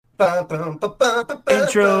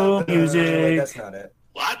Intro music. That's not it.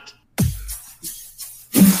 What?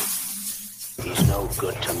 He's no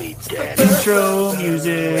good to me, Dad. Intro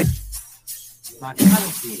music.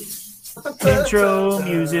 Intro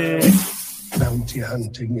music. Bounty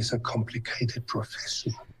hunting is a complicated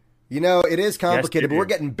profession. You know, it is complicated, but we're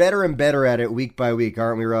getting better and better at it week by week,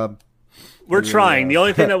 aren't we, Rob? We're trying. The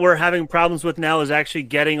only thing that we're having problems with now is actually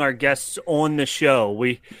getting our guests on the show.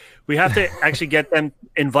 We have to actually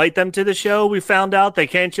invite them to the show. We found out they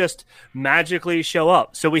can't just magically show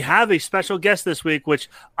up. So we have a special guest this week, which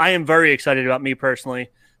I am very excited about, me personally.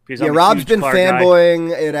 Yeah, Rob's been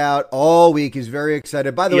fanboying it out all week. He's very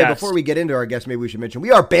excited. By the way, before we get into our guest, maybe we should mention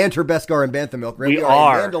we are Banter, Beskar, and Bantha Milk. We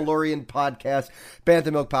are a Mandalorian podcast,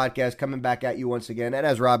 Bantha Milk podcast, coming back at you once again. And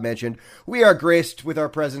as Rob mentioned, we are graced with our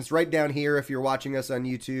presence right down here if you're watching us on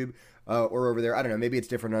YouTube or over there. I don't know. Maybe it's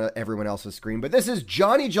different on everyone else's screen. But this is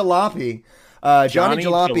Johnny Jalopy. Johnny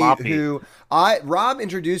Jalopy, who Rob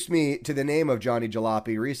introduced me to the name of Johnny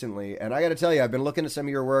Jalopy recently, and I got to tell you, I've been looking at some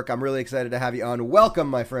of your work. I'm really excited to have you on. Welcome,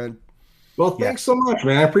 my friend. Well, thanks so much,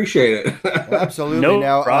 man. I appreciate it. Absolutely.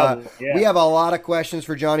 We have a lot of questions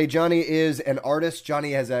for Johnny. Johnny is an artist.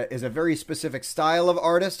 Johnny is a very specific style of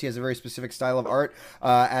artist. He has a very specific style of art,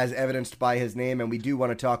 as evidenced by his name, and we do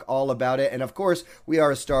want to talk all about it. And of course, we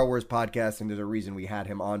are a Star Wars podcast, and there's a reason we had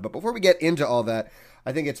him on. But before we get into all that,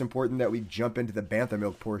 I think it's important that we jump into the Bantha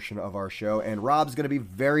Milk portion of our show, and Rob's going to be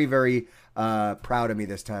very, very proud of me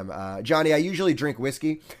this time. Johnny, I usually drink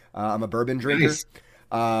whiskey. I'm a bourbon drinker,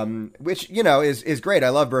 which, you know, is great. I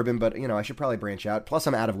love bourbon, but, you know, I should probably branch out. Plus,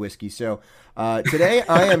 I'm out of whiskey. So today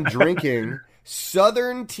I am drinking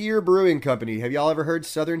Southern Tier Brewing Company. Have y'all ever heard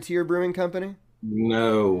Southern Tier Brewing Company?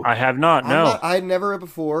 No. I have not, no. I had never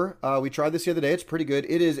before. We tried this the other day. It's pretty good.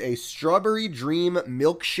 It is a Strawberry Dream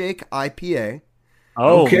Milkshake IPA.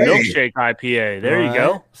 Oh, okay. Milkshake IPA. There you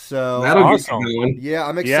go. So that'll awesome. be one. Yeah,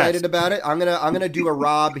 I'm excited about it. I'm gonna do a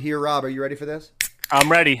Rob here. Rob, are you ready for this? I'm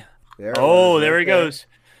ready. There he goes.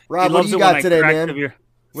 Rob, what do you got today, man?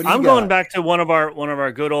 I'm going back to one of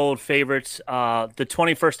our good old favorites, the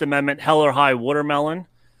 21st Amendment Hell or High Watermelon.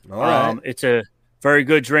 All right. It's a very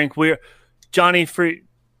good drink. Johnny,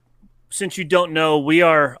 since you don't know, we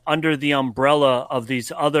are under the umbrella of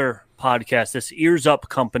these other podcasts, this Ears Up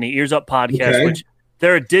company, Ears Up Podcast, which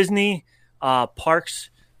they're a Disney Parks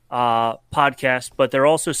podcast, but they're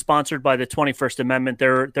also sponsored by the 21st Amendment.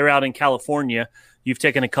 They're out in California. You've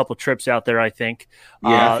taken a couple trips out there, I think.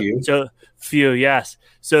 Yeah, a few, yes.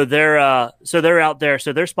 So they're out there.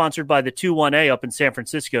 So they're sponsored by the 21A up in San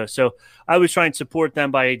Francisco. So I was trying to support them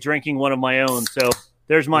by drinking one of my own. So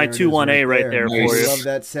there's my 21A right there for you. Love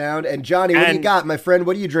that sound. And Johnny, what do you got, my friend?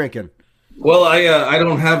 What are you drinking? Well, I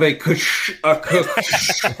don't have a kush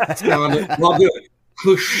sound. I'll do it.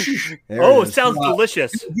 Kush. It sounds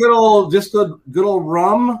delicious. Good old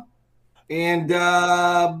rum and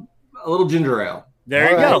a little ginger ale. There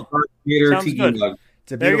you go. Sounds tiki good. Mug.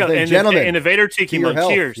 It's a beautiful thing. Gentlemen, Innovator Tiki Mug.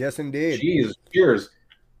 Cheers. Yes, indeed. Cheers.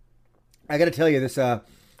 I got to tell you, this milkshake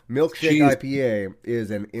IPA is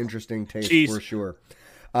an interesting taste for sure.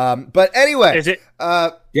 But anyway. Is it?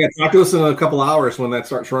 Talk to us in a couple hours when that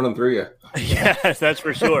starts running through you. Yes, that's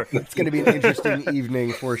for sure. It's going to be an interesting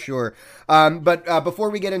evening for sure. But before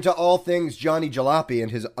we get into all things Johnny Jalopy and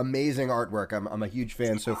his amazing artwork, I'm a huge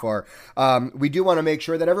fan so far. We do want to make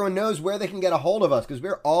sure that everyone knows where they can get a hold of us because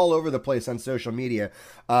we're all over the place on social media.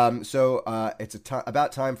 So it's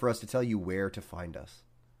about time for us to tell you where to find us.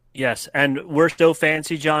 Yes, and we're so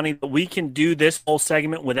fancy, Johnny, that we can do this whole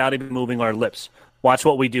segment without even moving our lips. Watch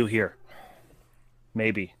what we do here.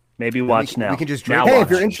 Maybe watch now. We can just drink. Hey,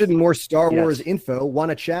 if you're interested in more Star Wars info, want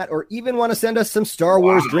to chat, or even want to send us some Star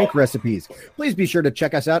Wars drink recipes, please be sure to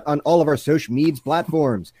check us out on all of our social media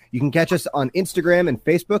platforms. You can catch us on Instagram and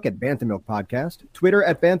Facebook at Bantha Milk Podcast, Twitter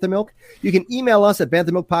at Bantha Milk. You can email us at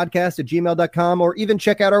banthamilkpodcast@gmail.com, or even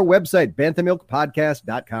check out our website,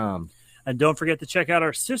 banthamilkpodcast.com. And don't forget to check out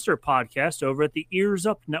our sister podcast over at the Ears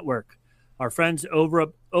Up Network. Our friends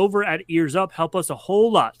over at Ears Up help us a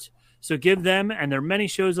whole lot. So give them and their many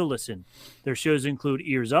shows a listen. Their shows include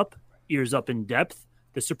Ears Up in Depth,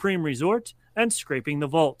 The Supreme Resort, and Scraping the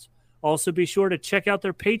Vault. Also be sure to check out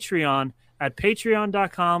their Patreon at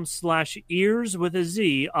patreon.com/ears with a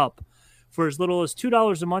Z up. For as little as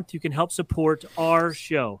 $2 a month, you can help support our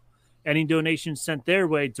show. Any donations sent their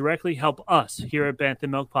way directly help us here at Bantha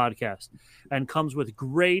Milk Podcast and comes with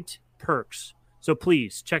great perks. So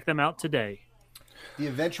please check them out today. The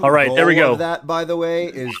eventual goal of that, by the way,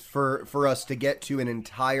 is for us to get to an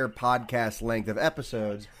entire podcast length of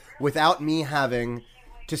episodes without me having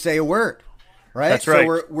to say a word. Right? That's right.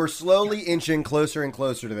 So we're slowly inching closer and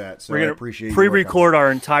closer to that. So We're I going appreciate to you pre-record our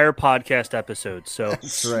entire podcast episode. So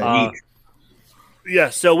That's right.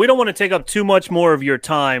 Yeah, so we don't want to take up too much more of your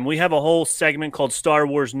time. We have a whole segment called Star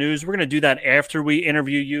Wars News. We're going to do that after we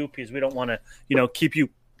interview you because we don't want to, keep you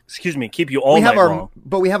all night long.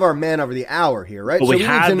 But we have our man over the hour here, right? But so we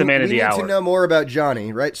have the man of the hour. We need to know more about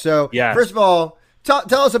Johnny, right? So Yes. First of all,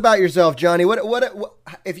 tell us about yourself, Johnny. What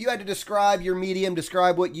if you had to describe your medium,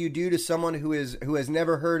 describe what you do to someone who has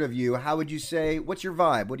never heard of you? How would you say? What's your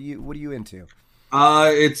vibe? What are you into?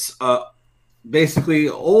 It's basically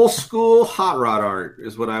old school hot rod art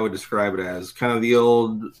is what I would describe it as. Kind of the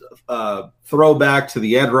old throwback to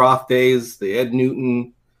the Ed Roth days, the Ed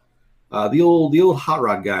Newton, the old hot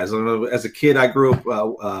rod guys. I don't know, as a kid, I grew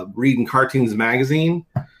up reading Cartoons Magazine,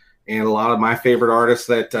 and a lot of my favorite artists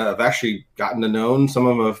that I've actually gotten to know. Some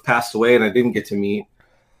of them have passed away, and I didn't get to meet.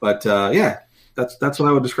 But that's what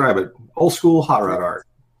I would describe it. Old school hot rod art.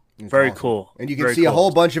 Very cool. And you can see a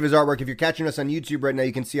whole bunch of his artwork. If you're catching us on YouTube right now,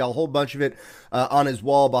 you can see a whole bunch of it on his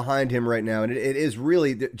wall behind him right now. And it is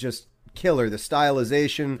really just killer. The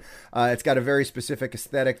stylization, it's got a very specific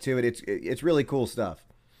aesthetic to it. It's really cool stuff.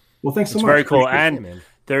 Well, thanks so It's much. very cool. Appreciate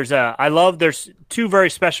And there's two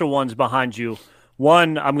very special ones behind you.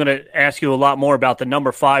 One, I'm going to ask you a lot more about the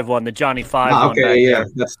number 5 one, the Johnny 5 one. Okay, yeah,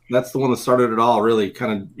 that's the one that started it all. Really,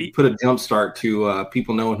 kind of put a jump start to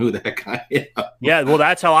people knowing who the heck I am. Yeah, well,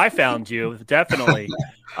 that's how I found you, definitely.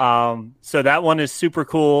 So that one is super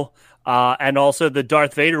cool, and also the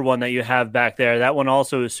Darth Vader one that you have back there. That one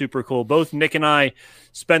also is super cool. Both Nick and I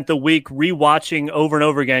spent the week rewatching over and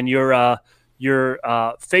over again your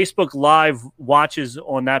Facebook Live watches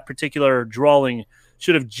on that particular drawing.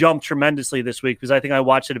 Should have jumped tremendously this week because I think I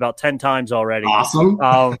watched it about 10 times already. Awesome.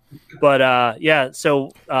 So you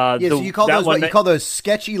call those you call those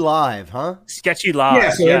sketchy live, huh? Sketchy live. Yeah.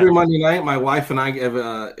 So every Monday night, my wife and I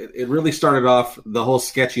it really started off, the whole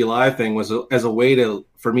sketchy live thing was as a way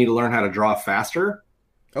for me to learn how to draw faster.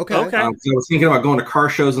 Okay. So I was thinking about going to car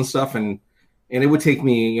shows and stuff, and it would take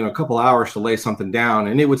me a couple hours to lay something down,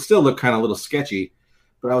 and it would still look kind of a little sketchy.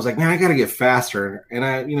 But I was like, man, I got to get faster. And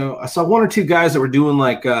I saw one or two guys that were doing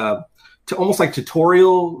almost like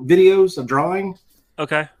tutorial videos of drawing.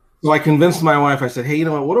 Okay. So I convinced my wife. I said, hey, you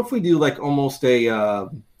know what if we do like almost a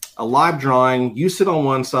live drawing? You sit on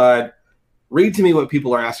one side, read to me what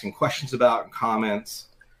people are asking questions about and comments.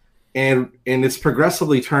 And it's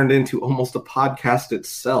progressively turned into almost a podcast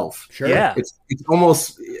itself. Sure. Yeah. It's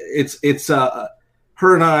almost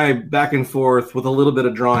her and I back and forth with a little bit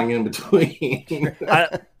of drawing in between.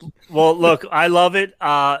 Well, look, I love it.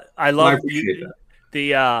 I love that.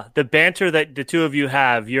 The banter that the two of you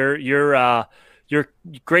have. Your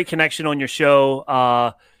great connection on your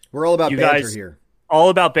show. We're all about you banter guys, here. All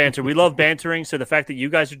about banter. We love bantering. So the fact that you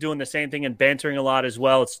guys are doing the same thing and bantering a lot as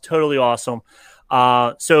well, it's totally awesome.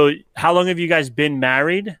 So how long have you guys been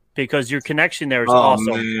married? Because your connection there is awesome.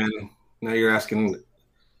 Man. Now you're asking.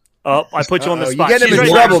 Oh, I put you on the spot. You get him in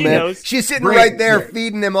She's trouble, she man. knows. She's sitting right there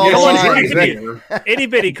feeding him all the on, lines. Itty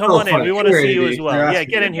bitty, come on in. We want to see you as well. Yeah,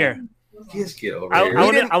 get in here. Just get over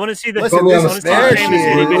here. I want to see the. Listen, there she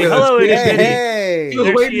is. Itty bitty. Hello, Itty bitty. Hey,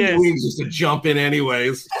 There she is. Wings just to jump in,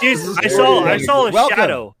 anyways. Jeez, I saw a Welcome.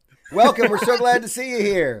 shadow. Welcome. We're so glad to see you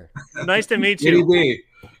here. Nice to meet you. Itty.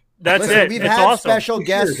 That's Listen, it. We've it's had awesome. special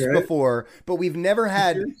guests Cheers, right? before, but we've never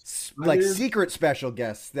had secret special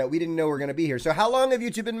guests that we didn't know were going to be here. So how long have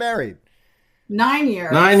you two been married? 9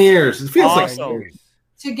 years. 9 years. It feels Awesome. like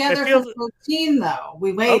Together for 13, though.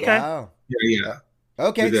 We waited. Okay. Wow. yeah.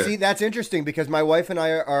 Okay, We did. see, that's interesting because my wife and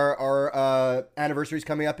I our anniversary's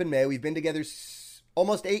coming up in May. We've been together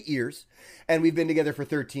almost 8 years, and we've been together for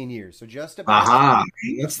 13 years. So just about. Aha.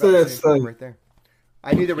 That's the right there.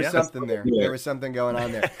 I knew there was something there. Yeah. There was something going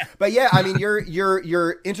on there. But yeah, I mean,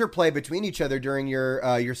 your interplay between each other during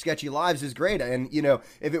your sketchy lives is great. And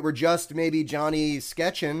if it were just maybe Johnny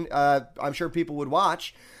sketching, I'm sure people would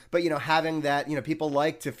watch. But having that, people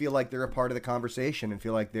like to feel like they're a part of the conversation and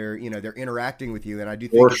feel like they're interacting with you. And I do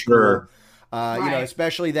think For sure. cool.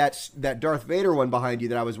 Especially that Darth Vader one behind you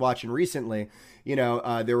that I was watching recently.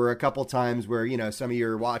 There were a couple times where, some of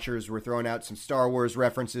your watchers were throwing out some Star Wars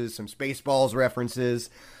references, some Spaceballs references,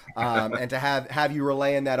 and to have you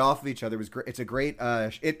relaying that off of each other was great. It's a great,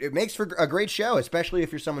 it makes for a great show, especially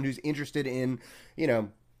if you're someone who's interested in,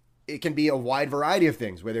 it can be a wide variety of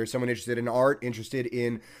things, whether it's someone interested in art, interested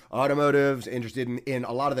in automotives, interested in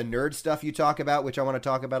a lot of the nerd stuff you talk about, which I want to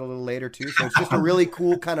talk about a little later too. So it's just a really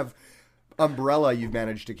cool kind of umbrella you've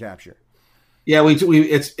managed to capture. Yeah,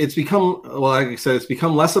 it's become, well, like I said, it's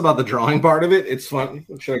become less about the drawing part of it. It's fun.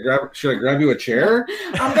 Should I grab you a chair?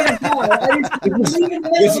 I'm gonna go.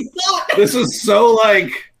 This is so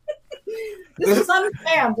like. This is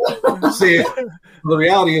unfair. See, the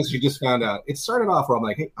reality is, you just found out. It started off where I'm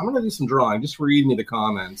like, hey, I'm going to do some drawing. Just read me the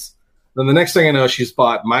comments. Then the next thing I know, she's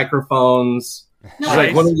bought microphones. She's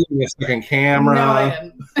like, "What are you doing? A second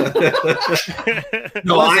camera?" No, I didn't.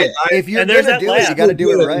 No, if you're going to do it, you got to do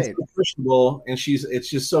it right. It's and it's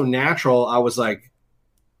just so natural. I was like,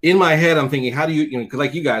 in my head, I'm thinking, how do you,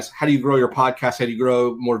 like you guys, how do you grow your podcast? How do you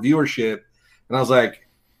grow more viewership? And I was like,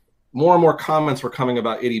 more and more comments were coming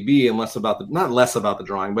about Eddie B and not less about the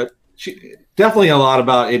drawing, but definitely a lot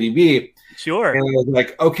about Eddie B. Sure. And I was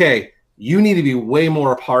like, okay, you need to be way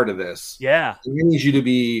more a part of this. Yeah. We need you to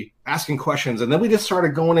be asking questions. And then we just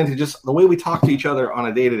started going into just the way we talk to each other on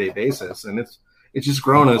a day-to-day basis. And it's just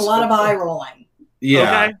grown us. A lot of eye rolling.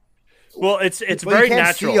 Yeah. Okay. Well, it's well, very you can't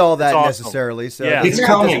natural. see all that awesome. necessarily, so yeah. It's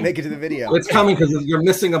coming. Make it to the video. It's coming because you're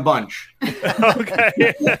missing a bunch.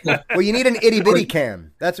 Okay. Well, you need an itty bitty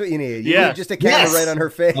cam. That's what you need. You need just a camera right on her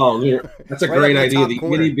face. Oh, that's a Right great on the idea. top The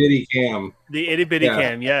corner. itty bitty cam. The itty bitty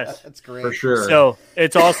cam, yes, That's great for sure. So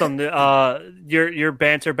it's awesome. Your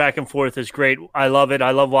banter back and forth is great. I love it.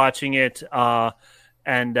 I love watching it,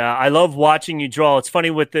 and I love watching you draw. It's funny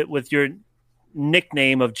with your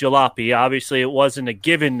nickname of Jalopy. Obviously, it wasn't a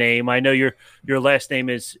given name. I know your last name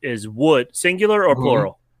is Wood, singular or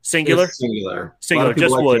plural? Singular. It's singular. Singular.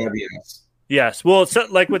 Just Wood. Yes. Well, it's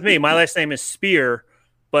like with me, my last name is Spear,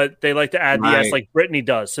 but they like to add the S like Brittany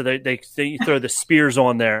does. So they throw the Spears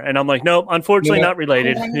on there, and I'm like, nope, unfortunately, not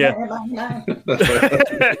related. Yeah.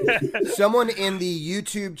 Someone in the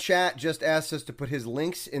YouTube chat just asked us to put his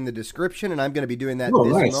links in the description, and I'm going to be doing that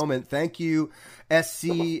this moment. Thank you,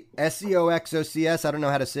 SCOXOCS. I don't know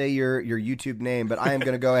how to say your YouTube name, but I am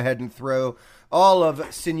going to go ahead and throw all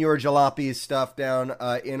of Senor Jalopy's stuff down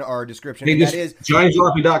in our description. Hey, that is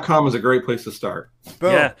JohnnyJalopy.com is a great place to start.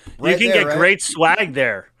 Boom. Yeah, Right you can there, get right? great swag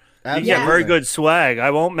there. You get very good swag.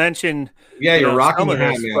 I won't mention. Yeah, you're rocking the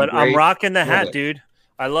hat, man. But Great. I'm rocking the hat, dude.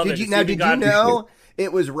 I love it. Did you know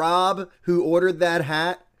it was Rob who ordered that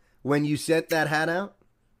hat when you sent that hat out?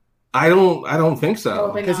 I don't think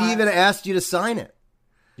so. Because he even asked you to sign it.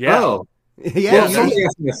 Yeah. Oh. Yeah. Well, if somebody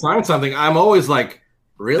asks me to sign something, I'm always like,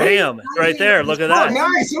 really? Bam! It's right there. Look at that. Oh,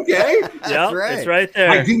 nice. Okay. Yeah, right. it's right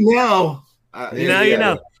there. I do now. You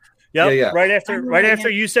know. Yep. Yeah. Right after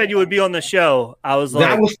you said you would be on the show, I was like,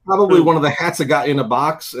 that was probably one of the hats that got in a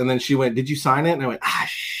box, and then she went, "Did you sign it?" And I went,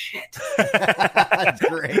 shit. That's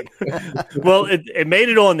great. Well, it made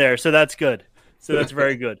it on there, so that's good. So that's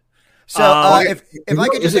very good. So if I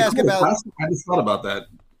could just ask about, I just thought about that.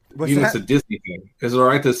 What's Even that? it's a Disney thing. Is it all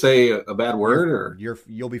right to say a bad word, or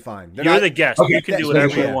you'll be fine? You're the guest. Okay. You can do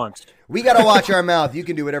whatever you want. We got to watch our mouth. You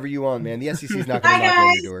can do whatever you want, man. The SEC's not going to knock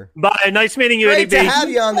on your door. Bye. Nice meeting you, Great Eddie to B. have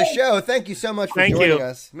you on the show. Thank you so much for joining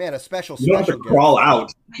us, man. A special. You don't have to guest. crawl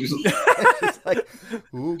out. She's Like,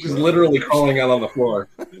 ooh, she's literally crawling out on the floor.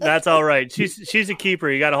 That's all right. She's a keeper.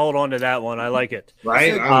 You got to hold on to that one. I like it.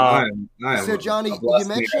 Right? So, I'm so Johnny, a blessed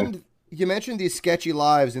man. you mentioned these sketchy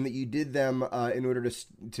lives and that you did them in order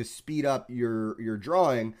to speed up your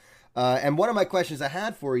drawing. And one of my questions I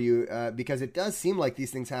had for you, because it does seem like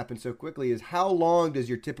these things happen so quickly, is how long does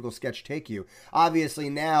your typical sketch take you? Obviously,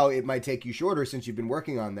 now it might take you shorter since you've been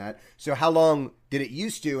working on that. So how long did it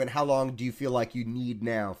used to, and how long do you feel like you need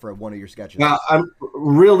now for one of your sketches? Now,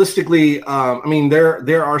 realistically, I mean,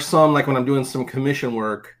 there are some, like when I'm doing some commission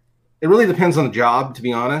work, it really depends on the job, to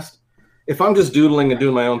be honest. If I'm just doodling and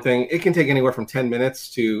doing my own thing, it can take anywhere from 10 minutes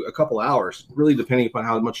to a couple hours, really depending upon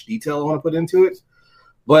how much detail I want to put into it.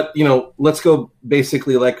 But, let's go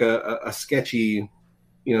basically like a sketchy,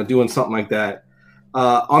 doing something like that.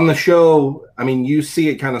 On the show, I mean, you see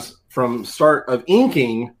it kind of from start of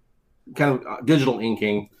inking, kind of digital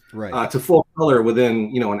inking, right, to full color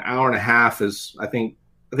within, an hour and a half is, I think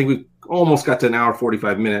we almost got to an hour,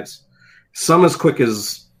 45 minutes. Some as quick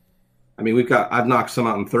as, I mean, I've knocked some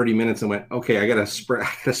out in 30 minutes and went, okay, I gotta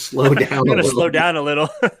slow down. Slow down a little.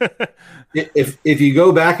 If you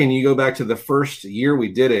go back to the first year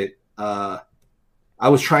we did it, I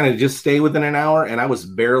was trying to just stay within an hour, and I was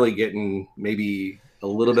barely getting maybe a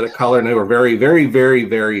little bit of color, and they were very, very, very,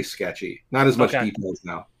 very sketchy. Not as much details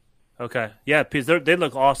now. Okay, yeah, because they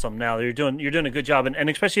look awesome now. You're doing a good job, and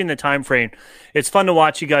especially in the time frame, it's fun to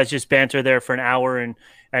watch you guys just banter there for an hour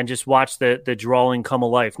and just watch the drawing come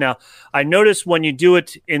alive. Now, I noticed when you do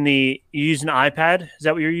it you use an iPad. Is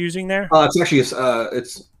that what you're using there? It's actually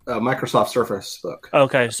it's a Microsoft Surface Book.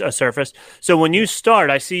 Okay, a Surface. So when you start,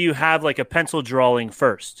 I see you have like a pencil drawing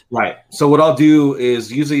first. Right. So what I'll do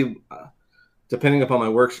is usually depending upon my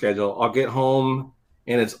work schedule, I'll get home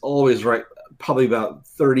and it's always right, probably about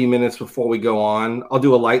 30 minutes before we go on. I'll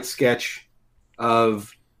do a light sketch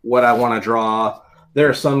of what I want to draw. There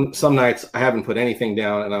are some nights I haven't put anything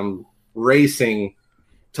down and I'm racing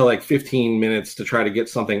to like 15 minutes to try to get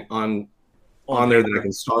something on there that I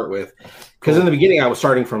can start with. Because in the beginning I was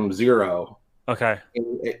starting from zero. Okay.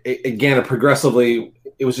 And again, progressively,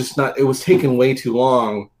 it was taking way too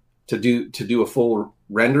long to do a full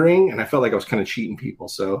rendering, and I felt like I was kind of cheating people.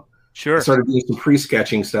 So sure, I started doing some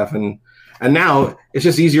pre-sketching stuff, and now it's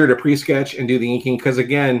just easier to pre-sketch and do the inking. Because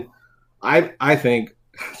again, I think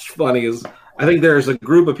it's funny is I think there's a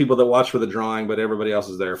group of people that watch for the drawing, but everybody else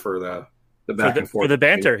is there for the back and forth, for the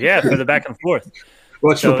banter, for the back and forth.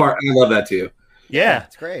 What's the part? I love that too. Yeah,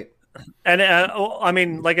 it's great. And I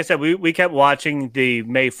mean, like I said, we kept watching the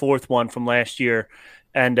May 4th one from last year,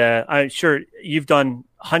 and I'm sure you've done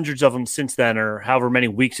hundreds of them since then, or however many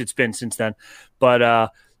weeks it's been since then.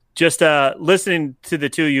 But just listening to the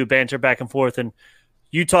two of you banter back and forth, and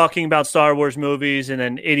you talking about Star Wars movies, and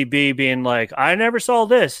then Eddie B being like, "I never saw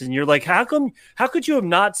this," and you're like, "How could you have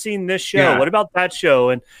not seen this show? Yeah. What about that show?"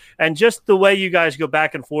 And just the way you guys go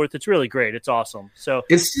back and forth, it's really great. It's awesome. So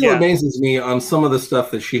it still amazes me on some of the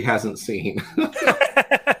stuff that she hasn't seen.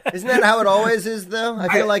 Isn't that how it always is, though? I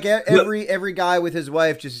feel like every guy with his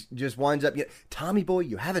wife just winds up, Tommy Boy,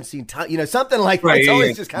 you haven't seen something like that. Right, it's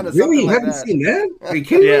always just kind of really? something like You haven't that. seen that? Are you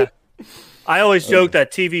kidding me? I always joke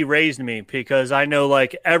that TV raised me because I know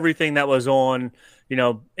like everything that was on,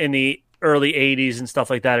 in the early 80s and stuff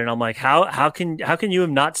like that. And I'm like, how can you have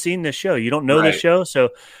not seen this show? You don't know this show? So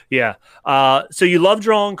yeah. So you love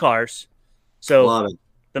drawing cars. So Love it.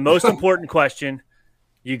 The most important question,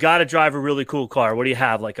 you got to drive a really cool car. What do you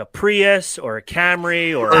have? Like a Prius or a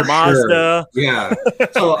Camry or a Mazda? Sure. Yeah.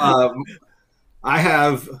 So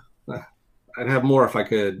I'd have more if I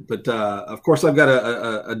could, but of course I've got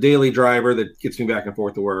a daily driver that gets me back and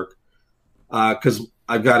forth to work. Because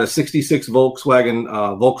I've got a '66 Volkswagen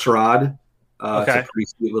Volksrad. It's a pretty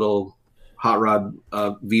sweet little hot rod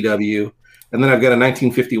VW, and then I've got a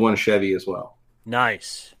 1951 Chevy as well.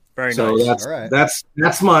 Nice, very so nice.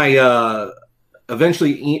 That's my.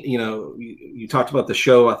 Eventually, you talked about the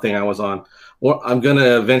show thing I was on. Well, I'm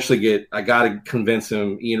gonna eventually I got to convince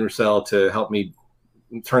him, Ian Russell, to help me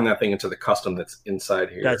turn that thing into the custom that's inside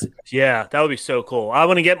here. That would be so cool. I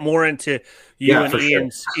want to get more into you and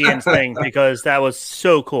Ian's thing because that was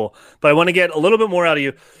so cool. But I want to get a little bit more out of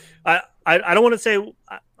you. I don't want to say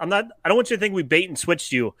I don't want you to think we bait and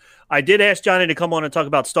switched you. I did ask Johnny to come on and talk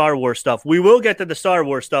about Star Wars stuff. We will get to the Star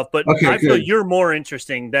Wars stuff, but I feel you're more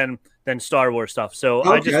interesting than Star Wars stuff. So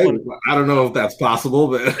I don't know if that's possible,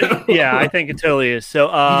 but yeah, I think it totally is.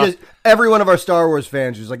 So every one of our Star Wars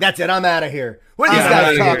fans was like, "That's it, I'm out of here." What are these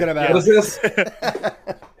guys talking about? What is this?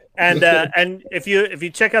 And if you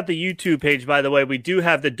check out the YouTube page, by the way, we do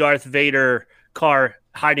have the Darth Vader car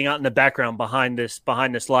hiding out in the background behind this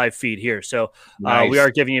live feed here. So we are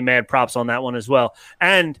giving you mad props on that one as well.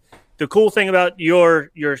 And the cool thing about your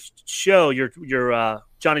show, your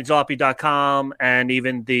JohnnyZoppy.com and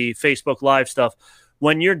even the Facebook Live stuff,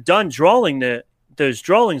 when you're done drawing those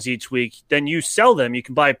drawings each week, then you sell them. You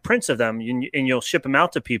can buy prints of them and you'll ship them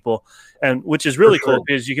out to people, and which is really cool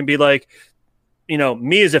because you can be like,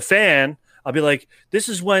 me as a fan, I'll be like, this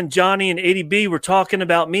is when Johnny and ADB were talking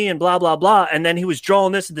about me and blah, blah, blah. And then he was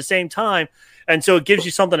drawing this at the same time. And so it gives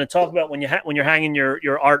you something to talk about when you're hanging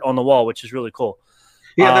your art on the wall, which is really cool.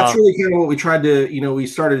 Yeah, that's really kind of what we tried to, we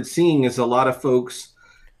started seeing is a lot of folks.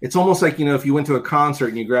 It's almost like, if you went to a concert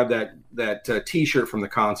and you grab that T-shirt from the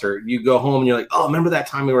concert, you go home and you're like, oh, remember that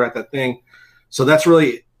time we were at that thing? So that's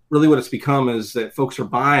really, really what it's become is that folks are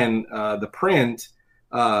buying the print.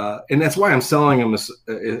 And that's why I'm selling them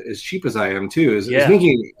as cheap as I am too, is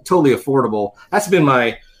making it totally affordable. That's been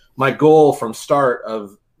my goal from start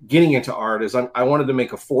of getting into art is I wanted to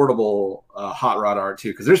make affordable hot rod art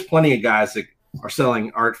too. Cause there's plenty of guys that are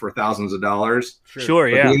selling art for thousands of dollars. Sure.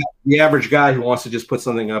 Yeah. The average guy who wants to just put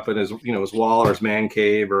something up in his, his wall or his man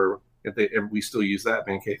cave, or if we still use that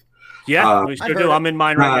man cave. Yeah, we still do. I'm in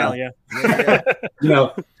mine right now. Yeah.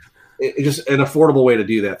 It's just an affordable way to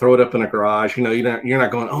do that. Throw it up in a garage. You're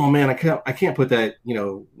not going, oh man, I can't put that,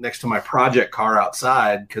 next to my project car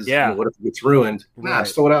outside because what if it gets ruined? Nah,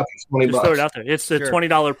 just throw it out there. It's $20. Just throw it out there. It's a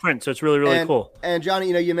 $20 print, so it's really, really cool. And Johnny,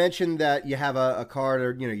 you mentioned that you have a car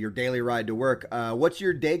or your daily ride to work. What's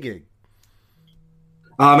your day gig?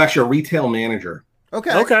 I'm actually a retail manager.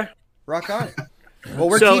 Okay. Rock on. Well,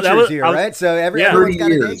 we're teachers here, right? So everyone's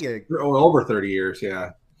got a day gig. Over 30 years,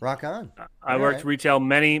 yeah. Rock on. I worked retail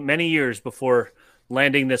many, many years before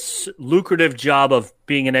landing this lucrative job of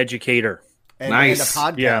being an educator. And a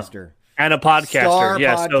podcaster. And a podcaster. Star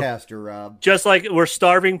Yes. podcaster, Rob. Just like we're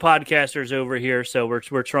starving podcasters over here, so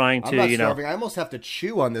we're trying to, I'm not starving. I almost have to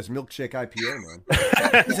chew on this milkshake IPA,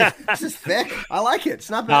 man. this is thick. I like it. It's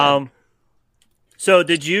not bad. So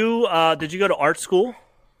did you go to art school?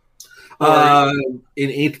 In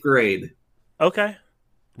 8th grade. Okay.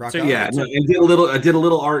 Rock So on. Yeah, no, I did a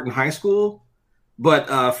little art in high school,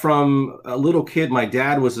 but from a little kid, my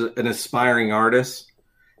dad was an aspiring artist,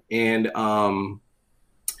 and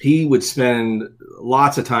he would spend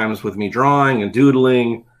lots of times with me drawing and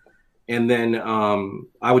doodling, and then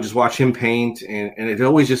I would just watch him paint, and it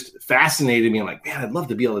always just fascinated me. I'm like, man, I'd love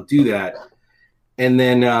to be able to do that. And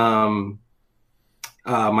then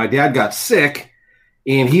my dad got sick.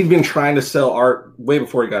 And he'd been trying to sell art way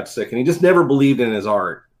before he got sick, and he just never believed in his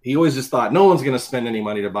art. He always just thought, no one's going to spend any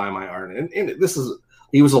money to buy my art. And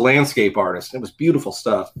he was a landscape artist. It was beautiful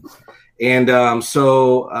stuff. And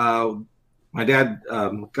so my dad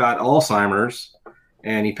got Alzheimer's,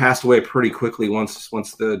 and he passed away pretty quickly once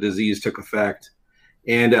the disease took effect.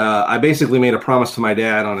 And I basically made a promise to my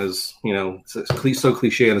dad on his, so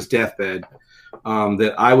cliche, on his deathbed,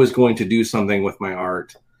 that I was going to do something with my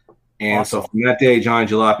art. And awesome. So from that day, Johnny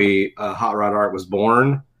Jalopy, Hot Rod Art was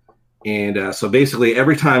born. And so basically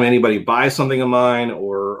every time anybody buys something of mine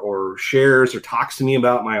or shares or talks to me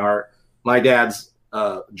about my art, my dad's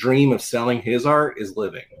dream of selling his art is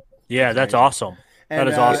living. Yeah, that's awesome. That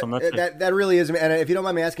is awesome. That really is. And if you don't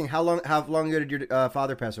mind me asking, how long ago did your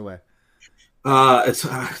father pass away?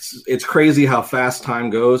 It's crazy how fast time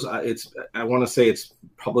goes. I want to say it's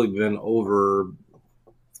probably been over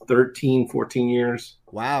 13, 14 years.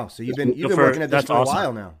 Wow. So you've been working at this for a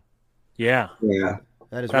while now. Yeah. Yeah.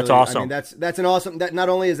 That's really awesome. I mean, that's an awesome. That not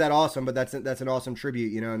only is that awesome, but that's an awesome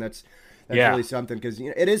tribute. And that's really something, because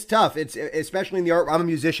it is tough. It's especially in the art. I'm a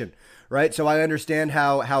musician, right? So I understand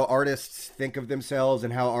how artists think of themselves,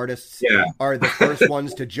 and how artists are the first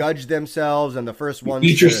ones to judge themselves, and the first ones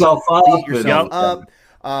beat to yourself up.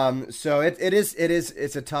 So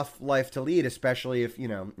it's a tough life to lead, especially if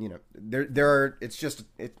there are. It's just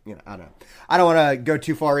I don't know. I don't want to go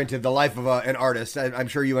too far into the life of an artist. I'm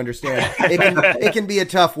sure you understand. It can be a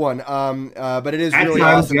tough one. But it is really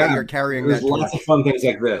awesome that you're carrying that. There's lots of fun things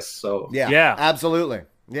like this. So yeah, absolutely.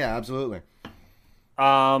 Yeah, absolutely.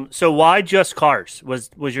 So why just cars? Was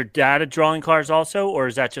your dad drawing cars also, or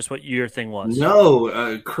is that just what your thing was?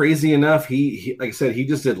 No, crazy enough, he like I said, he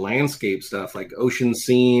just did landscape stuff, like ocean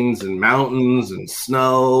scenes and mountains and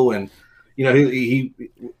snow, and he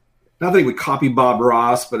not that he would copy Bob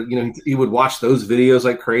Ross, but he would watch those videos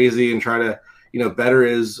like crazy and try to better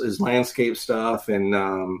his landscape stuff. And I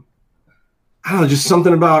don't know, just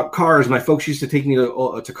something about cars. My folks used to take me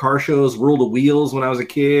to car shows, World of Wheels, when I was a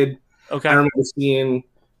kid. Okay. I remember seeing,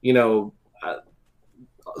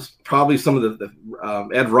 probably some of the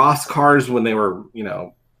Ed Ross cars when they were,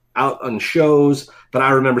 out on shows. But I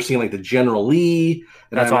remember seeing like the General Lee.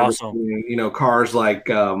 And that's awesome. Seeing, cars like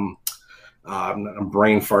I'm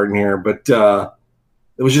brain farting here, but there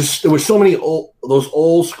was so many those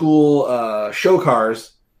old school show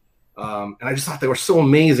cars, and I just thought they were so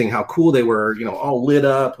amazing how cool they were. All lit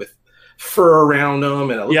up with fur around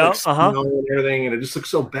them, and it looked like snow and everything, and it just looked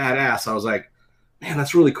so badass. I was like, man,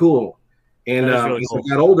 that's really cool. And really cool. As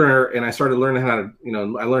I got older and I started learning how to,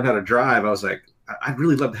 I learned how to drive, I was like, I'd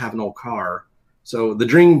really love to have an old car. So the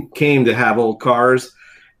dream came to have old cars.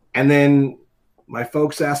 And then my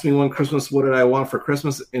folks asked me one Christmas, what did I want for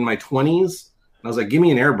Christmas in my 20s? And I was like, give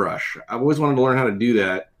me an airbrush. I've always wanted to learn how to do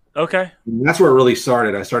that. Okay. And that's where it really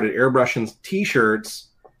started. I started airbrushing t-shirts.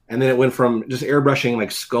 And then it went from just airbrushing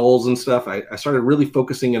like skulls and stuff. I started really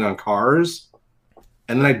focusing in on cars,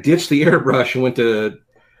 and then I ditched the airbrush and went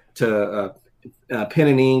to pen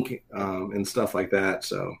and ink and stuff like that.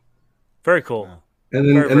 So very cool. And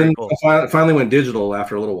then cool. I finally went digital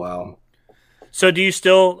after a little while. So do you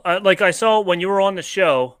still like I saw when you were on the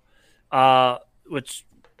show, which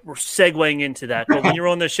we're segueing into that, but when you were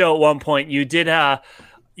on the show at one point, you did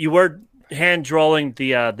you were hand drawing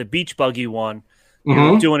the beach buggy one.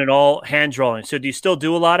 You're doing it all hand drawing. So do you still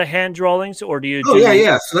do a lot of hand drawings, or do you?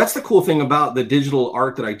 Yeah. So that's the cool thing about the digital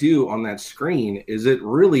art that I do on that screen is it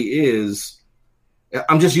really is.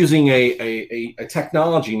 I'm just using a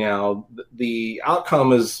technology now. The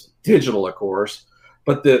outcome is digital, of course,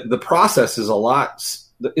 but the process is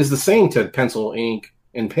is the same to pencil, ink,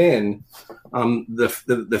 and pen.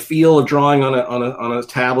 The feel of drawing on a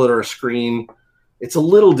tablet or a screen, it's a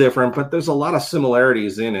little different, but there's a lot of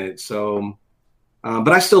similarities in it. So. But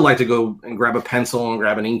I still like to go and grab a pencil and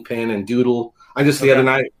grab an ink pen and doodle. The other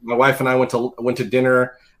night, my wife and I went to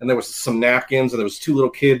dinner, and there was some napkins, and there was two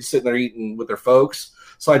little kids sitting there eating with their folks.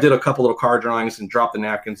 So I did a couple little car drawings and dropped the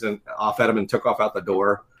napkins off at him and took off out the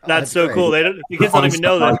door. That's so cool. The kids don't even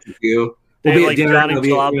know that. We'll be at dinner.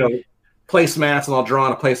 There'll be, placemats, and I'll draw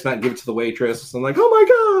on a placemat and give it to the waitress. I'm like, oh my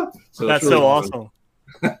god! So that's really so awesome.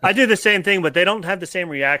 I do the same thing, but they don't have the same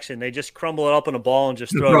reaction. They just crumble it up in a ball and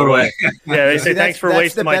just throw it away. Yeah, they say thanks for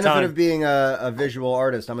wasting my time. That's the benefit of being a visual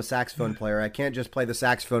artist. I'm a saxophone player. I can't just play the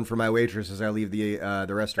saxophone for my waitress as I leave the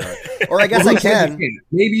restaurant. Or I guess I can.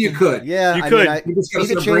 Maybe you could. Yeah, you could. You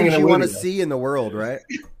see the change you want to see in the world, right?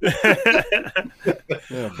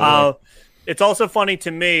 It's also funny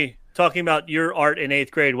to me talking about your art in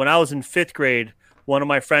 8th grade. When I was in 5th grade, one of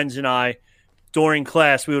my friends and I, during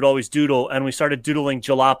class, we would always doodle, and we started doodling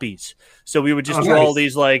jalopies. So we would just draw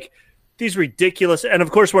these ridiculous, and of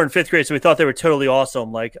course we're in 5th grade, so we thought they were totally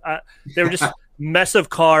awesome. Like they were just mess of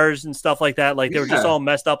cars and stuff like that. Like they were just all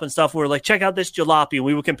messed up and stuff. We were like, check out this jalopy. And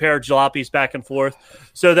we would compare jalopies back and forth.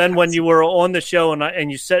 So then when you were on the show and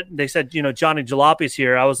they said, Johnny Jalopy's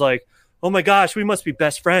here, I was like, oh my gosh, we must be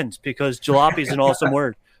best friends because jalopy is an awesome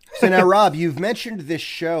word. So now, Rob, you've mentioned this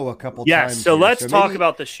show a couple times. Yes, so let's talk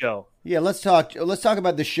about the show. Yeah, let's talk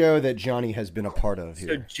about the show that Johnny has been a part of here.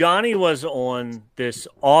 So Johnny was on this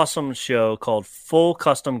awesome show called Full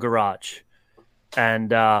Custom Garage,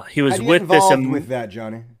 and he was with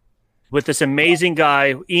this amazing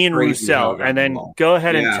guy, Ian Roussel. And then go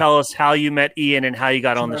ahead and tell us how you met Ian and how you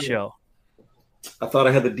got on the show. I thought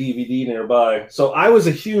I had the DVD nearby. So I was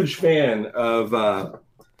a huge fan of.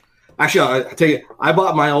 Actually, I tell you, I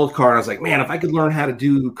bought my old car and I was like, man, if I could learn how to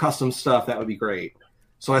do custom stuff, that would be great.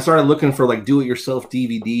 So I started looking for like do-it-yourself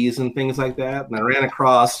DVDs and things like that. And I ran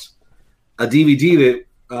across a DVD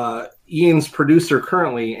that Ian's producer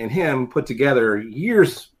currently and him put together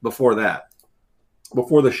years before that,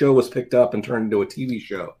 before the show was picked up and turned into a TV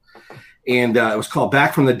show. And it was called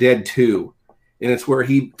Back from the Dead 2. And it's where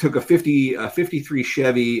he took a 53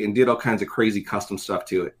 Chevy and did all kinds of crazy custom stuff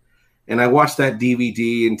to it. And I watched that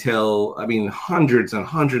DVD hundreds and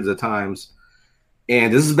hundreds of times.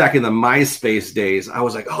 And this is back in the MySpace days. I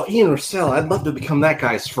was like, oh, Ian Roussel, I'd love to become that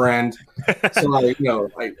guy's friend. So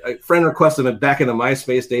I friend requested him back in the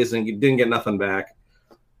MySpace days and didn't get nothing back.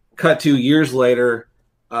 Cut 2 years later,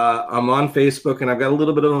 I'm on Facebook and I've got a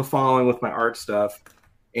little bit of a following with my art stuff.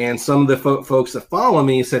 And some of the folks that follow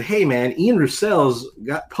me said, hey, man, Ian Roussel's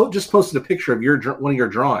just posted a picture of one of your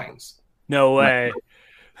drawings. No way.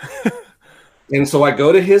 And so I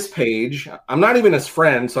go to his page. I'm not even his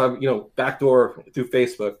friend, so I backdoor through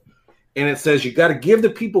Facebook, and it says you got to give the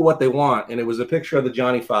people what they want. And it was a picture of the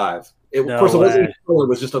Johnny 5. It wasn't color; it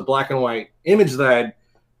was just a black and white image that I'd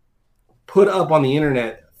put up on the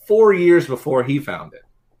internet 4 years before he found it.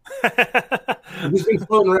 It's been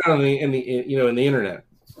floating around in the internet.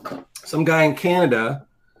 Some guy in Canada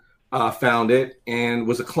found it and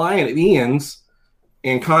was a client of Ian's.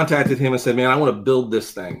 And contacted him and said, man, I want to build this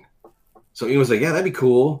thing. So Ian was like, yeah, that'd be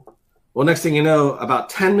cool. Well, next thing you know, about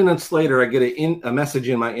 10 minutes later, I get a message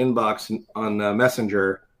in my inbox on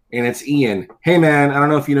Messenger, and it's Ian. Hey, man, I don't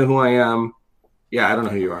know if you know who I am. Yeah, I don't know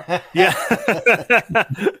who you are. Yeah.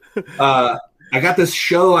 I got this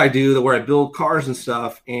show I do where I build cars and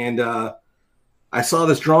stuff, and I saw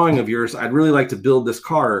this drawing of yours. I'd really like to build this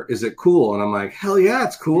car. Is it cool? And I'm like, hell yeah,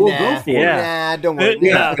 it's cool. Go for it. Nah, don't worry.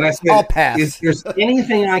 Yeah. And I said, I'll pass. If there's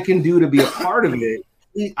anything I can do to be a part of it,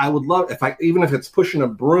 I would love even if it's pushing a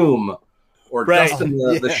broom or dusting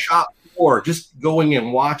the shop floor, just going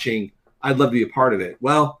and watching, I'd love to be a part of it.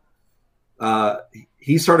 Well,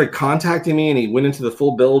 he started contacting me and he went into the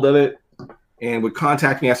full build of it and would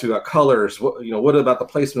contact me, ask me about colors. What about the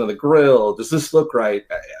placement of the grill? Does this look right?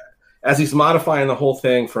 As he's modifying the whole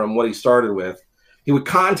thing from what he started with, he would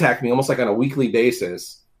contact me almost like on a weekly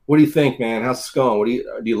basis. What do you think, man? How's this going?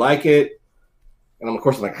 Do you like it? And I'm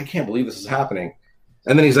like, I can't believe this is happening.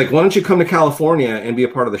 And then he's like, why don't you come to California and be a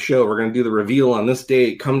part of the show? We're going to do the reveal on this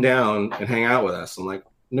date. Come down and hang out with us. I'm like,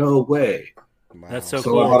 no way. Wow. That's so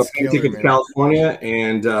cool. cool. I bought a plane ticket to California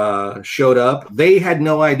and showed up. They had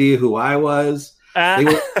no idea who I was.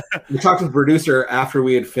 We talked to the producer after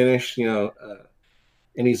we had finished,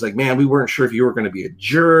 and he's like, man, we weren't sure if you were going to be a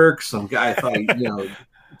jerk. Some guy thought,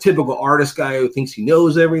 typical artist guy who thinks he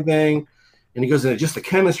knows everything. And he goes, and just the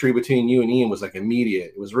chemistry between you and Ian was like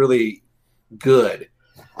immediate. It was really good.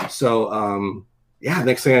 So,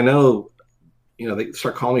 next thing I know, they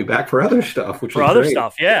start calling me back for other stuff, which for was other great.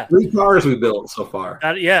 stuff. Yeah. 3 cars we built so far.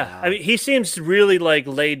 Yeah. I mean, he seems really like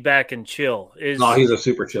laid back and chill. He's a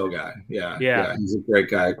super chill guy. Yeah. He's a great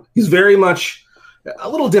guy. He's very much a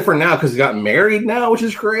little different now because he got married now, which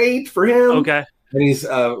is great for him. Okay. And he's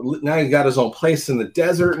now he's got his own place in the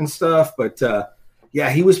desert and stuff. But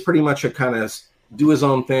he was pretty much a kind of do his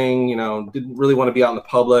own thing. Didn't really want to be out in the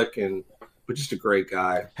public, but just a great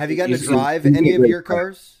guy. Have you gotten to drive any of your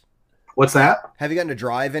cars? What's that? Have you gotten to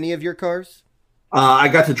drive any of your cars? I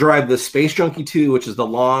got to drive the Space Junkie 2, which is the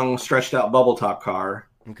long, stretched out bubble top car.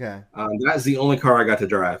 Okay. That is the only car I got to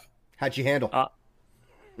drive. How'd you handle?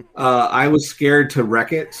 I was scared to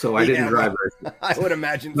wreck it, so I didn't drive it. I would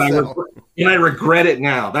imagine so. And I regret it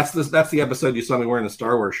now. That's the episode you saw me wearing the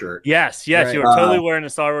Star Wars shirt. Yes, right. You were totally wearing a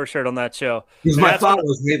Star Wars shirt on that show. Because my thought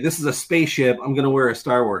was, hey, this is a spaceship. I'm going to wear a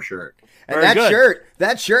Star Wars shirt. And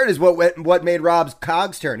that shirt is what made Rob's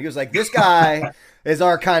cogs turn. He was like, this guy is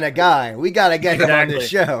our kind of guy. We got to get him on this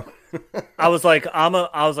show. I'm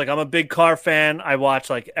a big car fan. I watch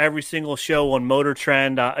like every single show on Motor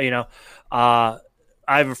Trend.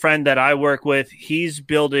 I have a friend that I work with. He's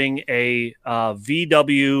building a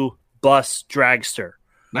VW bus dragster.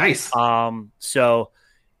 Nice. So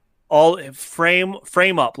all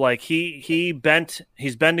frame up, like he's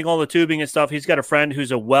bending all the tubing and stuff. He's got a friend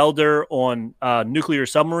who's a welder on nuclear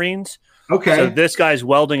submarines. Okay. So this guy's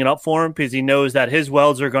welding it up for him because he knows that his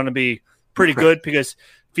welds are going to be pretty good. Because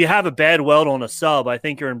if you have a bad weld on a sub, I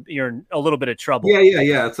think you're in a little bit of trouble.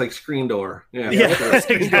 Yeah. It's like screen door. Yeah.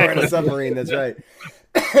 Exactly. Door in a submarine. That's right.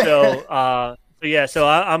 So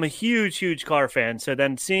I'm a huge car fan. So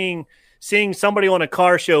then seeing somebody on a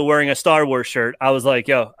car show wearing a Star Wars shirt, I was like,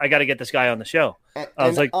 yo, I got to get this guy on the show. I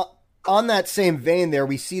was like, on that same vein there,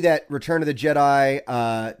 we see that Return of the Jedi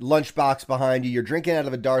lunchbox behind you. You're drinking out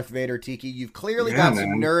of a Darth Vader tiki. You've clearly got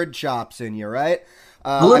some nerd chops in you, right?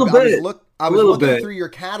 A little bit. I was looking through your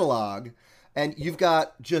catalog, and you've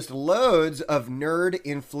got just loads of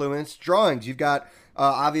nerd-influenced drawings. You've got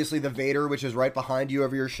obviously the Vader, which is right behind you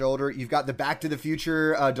over your shoulder. You've got the Back to the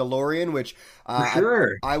Future DeLorean, which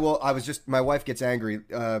sure. My wife gets angry.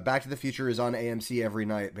 Back to the Future is on AMC every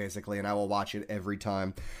night, basically, and I will watch it every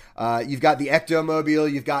time. You've got the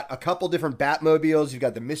Ectomobile. You've got a couple different Batmobiles. You've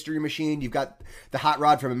got the Mystery Machine. You've got the Hot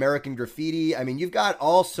Rod from American Graffiti. I mean, you've got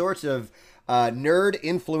all sorts of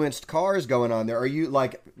nerd-influenced cars going on there. Are you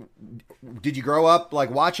like, did you grow up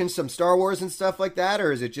like watching some Star Wars and stuff like that,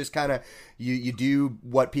 or is it just kind of you do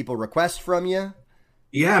what people request from you?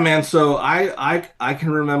 Yeah, man. So I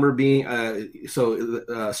can remember being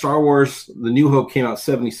Star Wars: The New Hope came out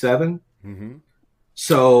 1977. Mm-hmm.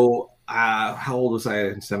 So how old was I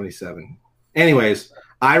in 1977? Anyways,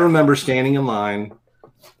 I remember standing in line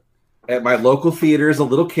at my local theater as a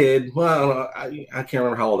little kid. Well, I can't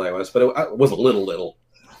remember how old I was, but I was a little.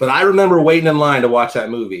 But I remember waiting in line to watch that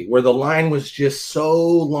movie where the line was just so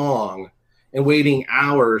long and waiting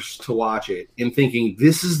hours to watch it and thinking,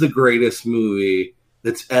 this is the greatest movie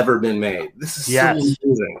that's ever been made. This is so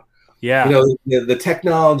amazing. Yeah. The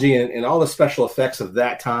technology and all the special effects of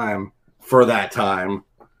that time for that time.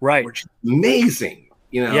 Right. Were just amazing.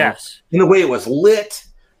 Yes. And the way it was lit,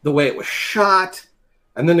 the way it was shot.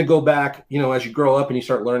 And then to go back, as you grow up and you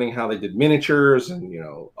start learning how they did miniatures and,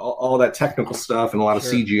 all that technical stuff and a lot of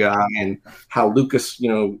CGI and how Lucas,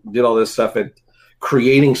 did all this stuff at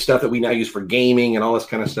creating stuff that we now use for gaming and all this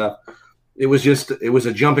kind of stuff. It was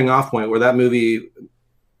a jumping off point where that movie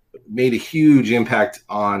made a huge impact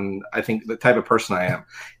on, I think, the type of person I am.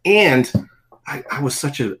 And I was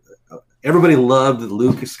everybody loved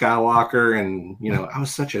Luke Skywalker. And, I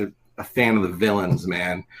was such a fan of the villains,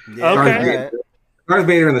 man. Yeah. Okay. Darth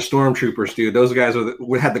Vader and the Stormtroopers, dude. Those guys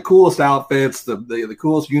had the coolest outfits, the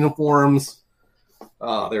coolest uniforms.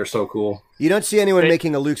 Oh, they're so cool. You don't see anyone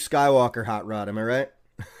making a Luke Skywalker hot rod, am I right?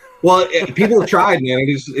 Well, people have tried, man.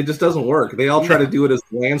 It just doesn't work. They all try to do it as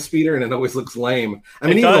a land speeder, and it always looks lame. I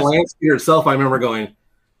mean, even the land speeder itself, I remember going,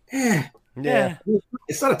 yeah.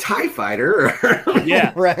 It's not a TIE fighter.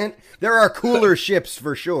 Yeah. Right? There are cooler ships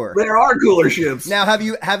for sure. There are cooler ships. Now,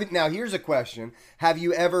 now here's a question. Have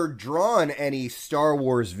you ever drawn any Star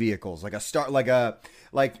Wars vehicles? Like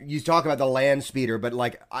you talk about the land speeder, but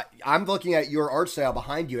like I'm looking at your art style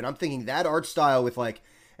behind you, and I'm thinking that art style with like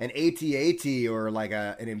an AT-AT or like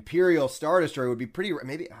an Imperial Star Destroyer would be pretty.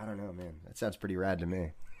 Maybe I don't know, man. That sounds pretty rad to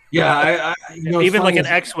me. Yeah, even like an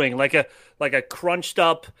X-wing, like a crunched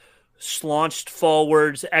up, slaunched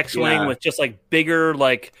forwards X-wing with just like bigger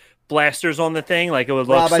like blasters on the thing. Like it would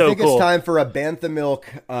look Rob, so cool. I think it's time for a Bantha Milk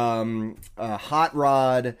hot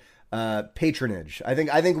rod patronage. I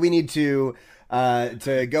think we need to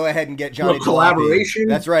go ahead and get Johnny collaboration.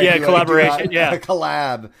 That's right. Yeah, collaboration. A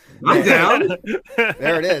collab. I'm down.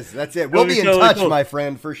 There it is. That's it. We'll be in touch, my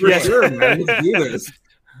friend, for sure. For sure, man. Let's do this.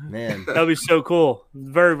 Man, that'd be so cool.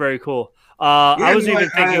 Very, very cool. I was even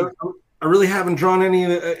thinking. I really haven't drawn any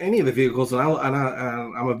of the vehicles, and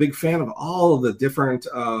I'm a big fan of all of the different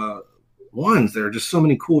ones. There are just so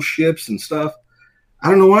many cool ships and stuff. I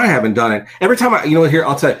don't know why I haven't done it. Every time here,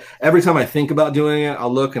 I'll tell you, every time I think about doing it,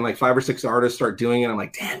 I'll look and like 5 or 6 artists start doing it. I'm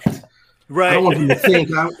like, damn it. Right. I don't want them to think.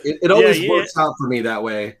 It always works out for me that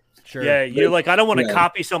way. Sure. Yeah. You're like, I don't want to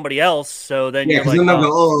copy somebody else. So then you're like, then they'll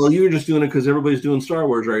go, you were just doing it because everybody's doing Star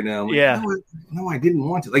Wars right now. Like, no, I didn't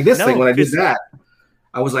want to. Like this thing, when I did that,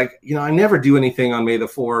 I was like, I never do anything on May the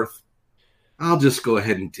 4th. I'll just go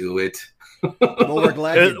ahead and do it. Well, we're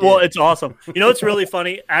glad you did. Well, it's awesome. It's really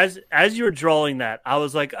funny. As you were drawing that, I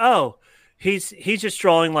was like, oh, he's just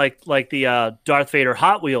drawing like the Darth Vader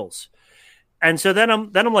Hot Wheels. And so then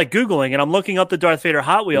I'm like Googling and I'm looking up the Darth Vader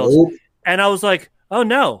Hot Wheels, and I was like, oh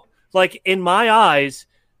no, like in my eyes,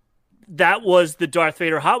 that was the Darth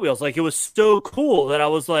Vader Hot Wheels. Like it was so cool that I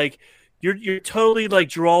was like, you're totally like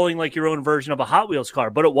drawing like your own version of a Hot Wheels car,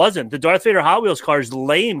 but it wasn't. The Darth Vader Hot Wheels car is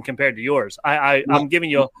lame compared to yours. I'm giving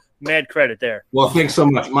you mad credit there. Well, thanks so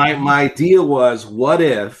much. My idea was, what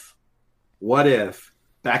if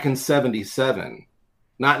back in 77,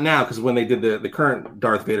 not now, because when they did the current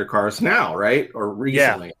Darth Vader cars now, right? Or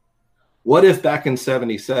recently. Yeah. What if back in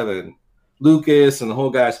 77, Lucas and the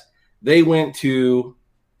whole guys, they went to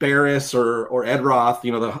Barris or Ed Roth,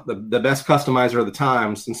 the best customizer of the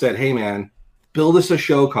times, and said, hey man, build us a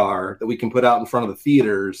show car that we can put out in front of the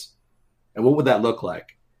theaters. And what would that look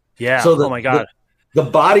like? Yeah. So oh my God. The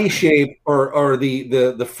body shape or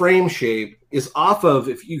the frame shape is off of,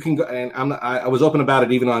 if you can go, and I was open about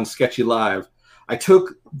it even on Sketchy Live. I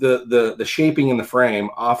took the shaping in the frame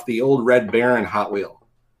off the old Red Baron Hot Wheel.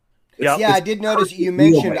 Yeah, I did notice you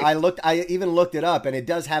mentioned. I even looked it up, and it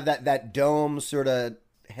does have that dome sort of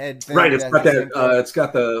head thing. Right, it's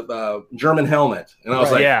got the German helmet, and I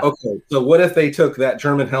was like, okay, so what if they took that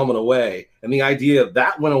German helmet away, and the idea of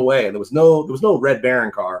that went away, and there was no Red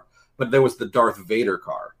Baron car, but there was the Darth Vader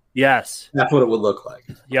car. Yes. That's what it would look like.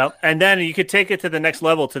 Yep. And then you could take it to the next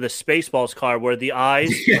level, to the Spaceballs car, where the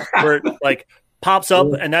eyes where it like pops up,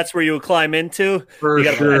 and that's where you would climb into. And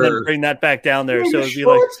then bring that back down there. So it'd be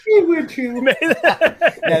like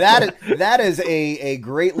that is a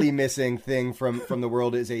greatly missing thing from the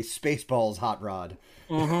world, is a Spaceballs hot rod.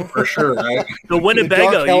 Mm-hmm. For sure, right? The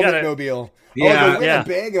Winnebago. The Dark Mobile. Yeah, the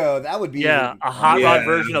Winnebago. That would be a hot rod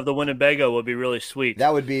version of the Winnebago would be really sweet.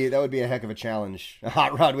 That would be a heck of a challenge. A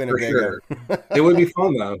hot rod Winnebago. For sure. It would be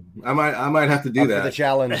fun though. I might have to do that. For the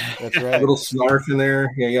challenge. That's right. A little snarf in there.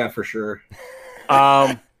 Yeah, for sure.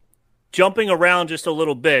 Jumping around just a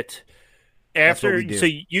little bit. After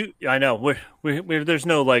I know we're there's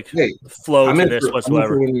no flow to this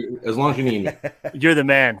whatsoever. As long as you need me. You're the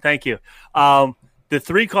man. Thank you. The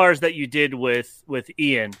 3 cars that you did with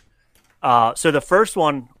Ian. So the first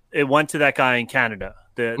one, it went to that guy in Canada,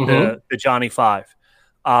 the Johnny 5.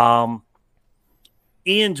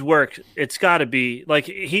 Ian's work, it's got to be like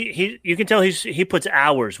you can tell he puts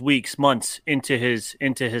hours, weeks, months into his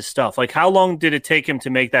stuff. Like, how long did it take him to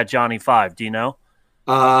make that Johnny 5? Do you know?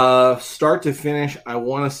 Start to finish, I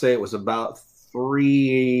want to say it was about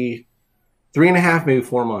 3.5, maybe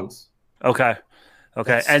 4 months. Okay.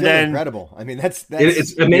 That's and then incredible. I mean, that's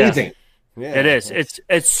it's amazing. Yeah, it is.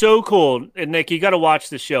 It's so cool. And Nick, you got to watch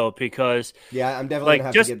the show, because I'm definitely gonna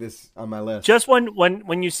have to get this on my list. Just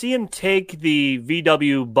when you see him take the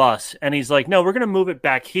VW bus and he's like, no, we're gonna move it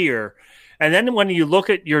back here, and then when you look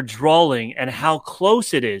at your drawing and how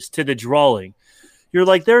close it is to the drawing, you're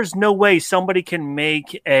like, there's no way somebody can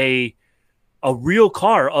make a real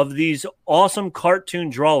car of these awesome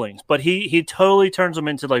cartoon drawings, but he totally turns them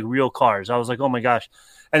into like real cars. I was like, oh my gosh.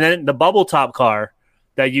 And then the bubble top car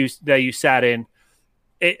that you sat in,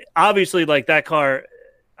 it obviously, like, that car,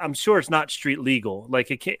 I'm sure it's not street legal.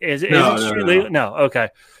 Like, is it street legal? No. Okay.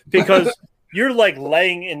 Because you're like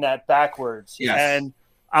laying in that backwards. Yes. And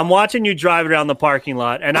I'm watching you drive around the parking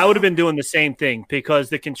lot, and I would have been doing the same thing, because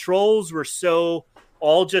the controls were so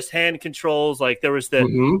all just hand controls. Like, there was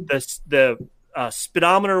the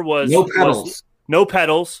speedometer was no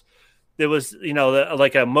pedals. There was,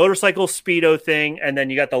 like a motorcycle speedo thing, and then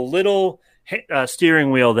you got the little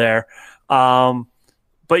steering wheel there.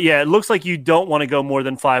 But yeah, it looks like you don't want to go more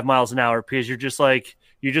than 5 miles an hour, because you're just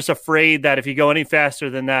afraid that if you go any faster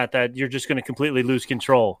than that you're just going to completely lose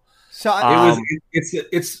control. So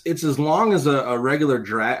it's as long as a regular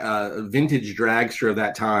vintage dragster of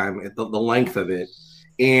that time, the length of it,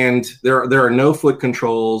 and there are no foot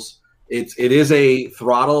controls. It is a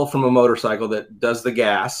throttle from a motorcycle that does the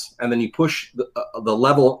gas, and then you push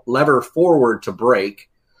the lever forward to brake.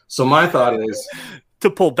 So my thought is to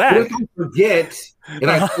pull back. What if I forget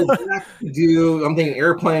and I pull back to do? I'm thinking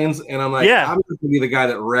airplanes, and I'm like, I'm going to be the guy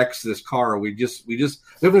that wrecks this car. We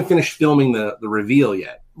haven't finished filming the reveal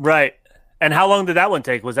yet. Right. And how long did that one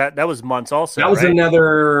take? That was months also? That was right?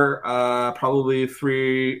 another probably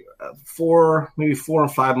 4 or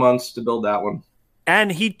 5 months to build that one.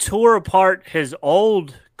 And he tore apart his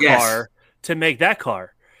old Yes. car to make that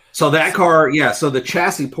car. So that car, yeah. So the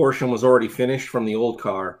chassis portion was already finished from the old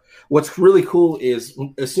car. What's really cool is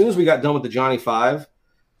as soon as we got done with the Johnny 5,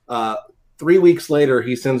 3 weeks later,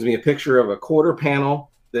 he sends me a picture of a quarter panel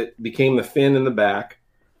that became the fin in the back.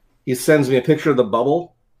 He sends me a picture of the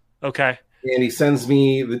bubble. Okay. And he sends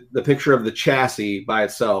me the picture of the chassis by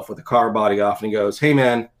itself with the car body off. And he goes, "Hey,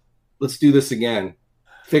 man, let's do this again.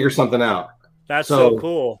 Figure something out." That's so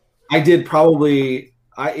cool. I did probably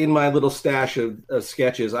in my little stash of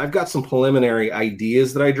sketches, I've got some preliminary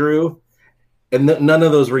ideas that I drew, and none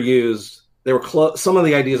of those were used. They were some of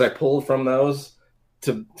the ideas I pulled from those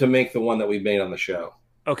to make the one that we made on the show.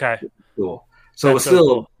 Okay, cool. So it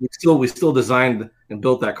was we still designed and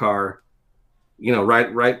built that car,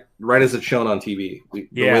 right as it's shown on TV. The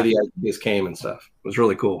way the ideas came and stuff. It was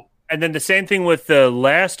really cool. And then the same thing with the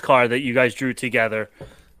last car that you guys drew together.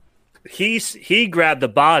 He grabbed the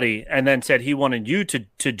body and then said he wanted you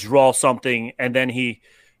to draw something, and then he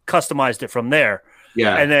customized it from there.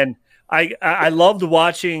 Yeah. And then I loved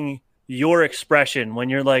watching your expression when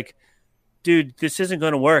you're like, "Dude, this isn't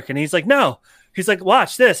going to work," and he's like, "No." He's like,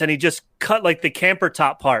 "Watch this," and he just cut like the camper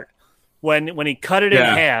top part when he cut it in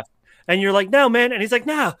half, and you're like, "No, man," and he's like,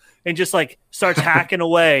 "No," and just like starts hacking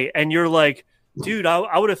away, and you're like, "Dude,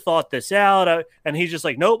 I would have thought this out," and he's just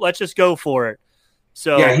like, "Nope, let's just go for it."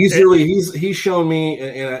 So yeah, he's shown me,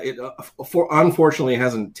 and it unfortunately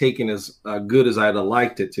hasn't taken as good as I'd have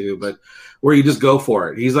liked it to, but where you just go for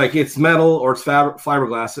it. He's like, it's metal or it's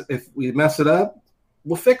fiberglass. If we mess it up,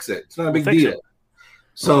 we'll fix it. It's not a big deal.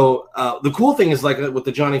 So the cool thing is, like with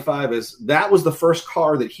the Johnny 5, is that was the first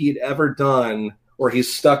car that he had ever done where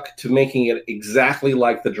he's stuck to making it exactly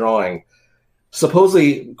like the drawing.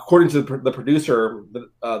 Supposedly, according to the producer that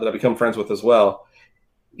I've become friends with as well,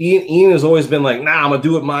 Ian has always been like, "Nah, I'm gonna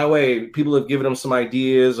do it my way." People have given him some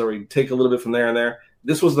ideas, or he'd take a little bit from there and there.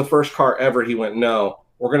 This was the first car ever he went, "No,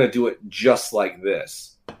 we're gonna do it just like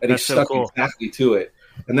this," and he stuck exactly to it.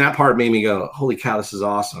 And that part made me go, "Holy cow, this is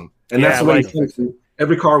awesome!" And that's what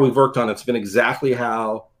every car we've worked on, it's been exactly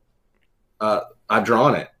how I've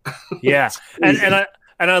drawn it. Yeah, and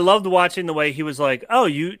I loved watching the way he was like, "Oh,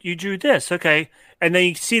 you drew this, okay," and then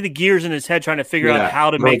you see the gears in his head trying to figure out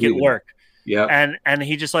how to make it work. Yeah, and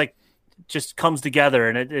he just comes together,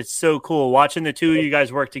 and it's so cool watching the two of you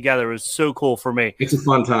guys work together. It was so cool for me. It's a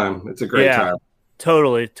fun time. It's a great time.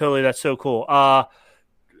 Totally. That's so cool. I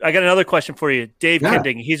got another question for you, Dave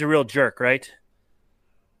Kinding. He's a real jerk, right?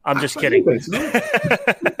 I'm just kidding.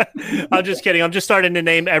 I'm just kidding. I'm just starting to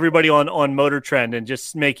name everybody on Motor Trend and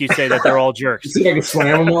just make you say that they're all jerks. You think I can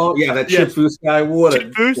slam them all? Yeah, that Chip Foose guy would.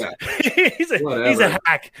 Chip Foose? Yeah. he's a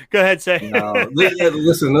hack. Go ahead, say. No,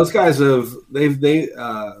 listen, those guys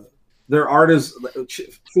they're artists.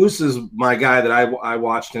 Foose is my guy that I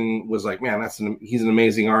watched and was like, man, he's an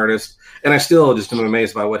amazing artist, and I still just am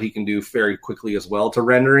amazed by what he can do very quickly as well to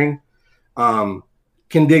rendering. Can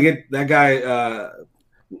dig it. That guy.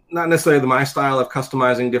 Not necessarily my style of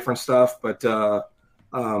customizing different stuff, but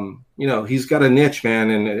he's got a niche, man,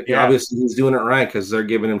 and obviously he's doing it right because they're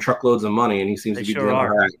giving him truckloads of money, and he seems to be doing it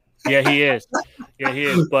right. Yeah, he is.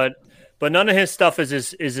 But none of his stuff is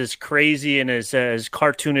as crazy and as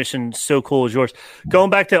cartoonish and so cool as yours. Going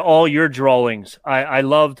back to all your drawings, I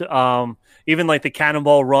loved even like the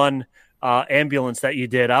Cannonball Run ambulance that you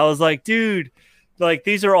did. I was like, dude. Like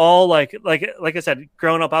these are all like I said,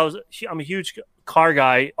 growing up, I'm a huge car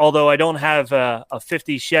guy. Although I don't have a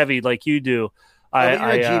 50 Chevy like you do. You're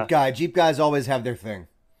a Jeep guy. Jeep guys always have their thing.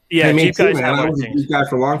 Yeah, Jeep guys have I was a Jeep guy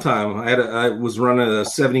for a long time. I was running a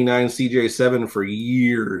 '79 CJ7 for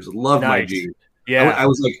years. Loved my Jeep. Yeah, I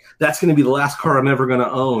was like, that's going to be the last car I'm ever going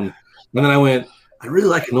to own. And then I went, I really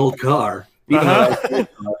like an old car.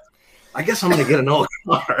 I guess I'm going to get an old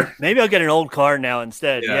car. Maybe I'll get an old car now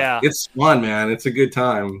instead. Yeah. It's fun, man. It's a good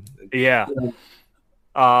time. Yeah.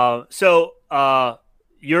 What's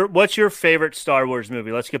your favorite Star Wars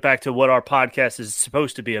movie? Let's get back to what our podcast is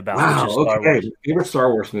supposed to be about. Wow. Okay. Favorite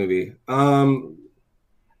Star Wars movie. I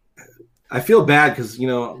feel bad because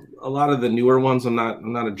a lot of the newer ones I'm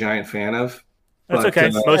not a giant fan of. That's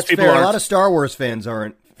okay. Most people are. A lot of Star Wars fans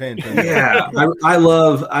aren't. Yeah, I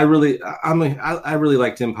really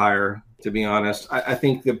liked Empire, to be honest. I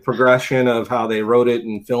think the progression of how they wrote it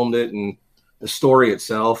and filmed it and the story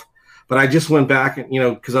itself. But I just went back and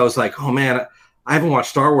because I was like, oh man, I haven't watched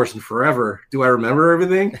Star Wars in forever. Do I remember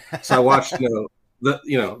everything? So I watched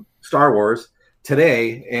Star Wars.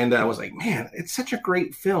 today, and I was like, man, it's such a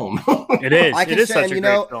great film. It is. I can It is say, such and a you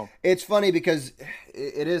great know, film. it's funny because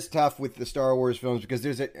it is tough with the Star Wars films because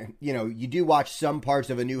there's you do watch some parts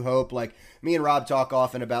of A New Hope. Like me and Rob talk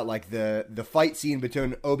often about like the fight scene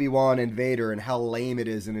between Obi-Wan and Vader and how lame it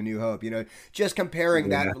is in A New Hope. Just comparing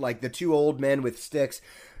that, like the two old men with sticks.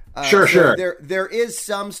 Sure. There is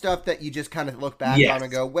some stuff that you just kind of look back Yes. on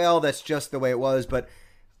and go, well, that's just the way it was. But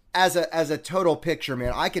as a total picture,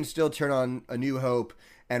 man, I can still turn on A New Hope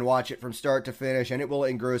and watch it from start to finish, and it will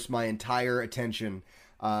engross my entire attention.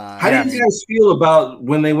 How do you guys feel about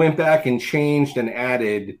when they went back and changed and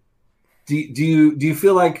added? Do you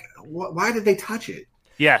feel like why did they touch it?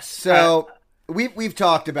 Yes. So we've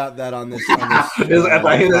talked about that on this. If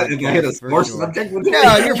I hit a more subject,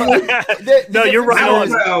 No, you're fine. No, you're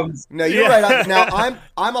right. No, you're right. Now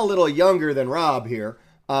I'm a little younger than Rob here.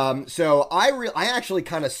 So I actually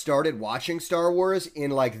kind of started watching Star Wars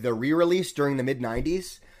in like the re-release during the mid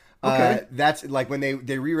 '90s. Okay. That's like when they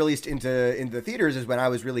re-released into theaters is when I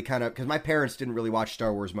was really kind of, because my parents didn't really watch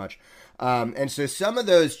Star Wars much, and so some of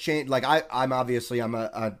those change. Like I'm obviously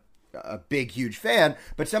a big huge fan,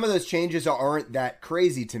 but some of those changes aren't that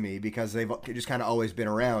crazy to me because they've just kind of always been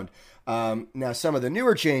around. Now some of the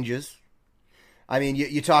newer changes. I mean,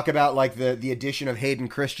 you talk about like the addition of Hayden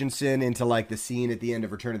Christensen into like the scene at the end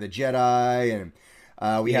of Return of the Jedi,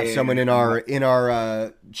 and we have someone in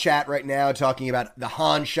our chat right now talking about the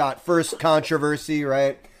Han shot first controversy,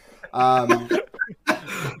 right? Some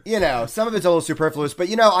of it's a little superfluous, but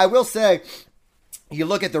I will say, you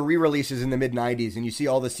look at the re-releases in the mid '90s and you see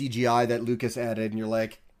all the CGI that Lucas added, and you're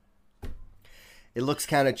like, it looks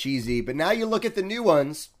kind of cheesy. But now you look at the new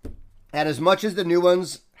ones, and as much as the new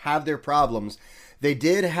ones have their problems, they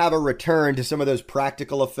did have a return to some of those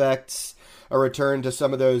practical effects, a return to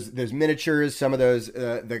some of those miniatures, some of those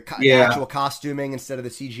the actual costuming instead of the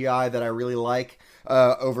CGI that I really like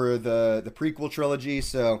over the prequel trilogy.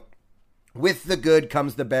 So with the good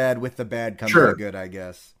comes the bad, with the bad comes the good, I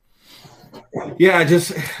guess. Yeah,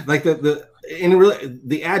 just like the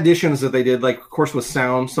additions that they did, like of course with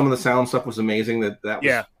sound, some of the sound stuff was amazing. That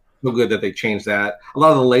was so good that they changed that. A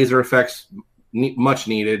lot of the laser effects much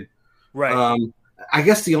needed. Right. I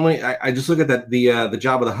guess I just look at that the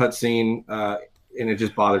Jabba the Hutt scene, and it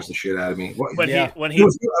just bothers the shit out of me. When he when he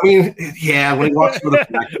walks through the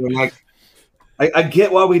factory, I'm like, I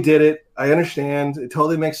get why we did it. I understand. It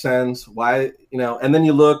totally makes sense. Why, and then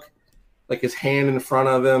you look like his hand in front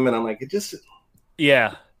of him, and I'm like, it just,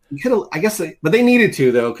 yeah. You could have, I guess, but they needed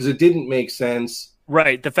to though because it didn't make sense.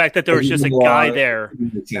 Right. The fact that there was just a guy there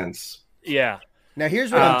didn't make sense. Yeah. Now,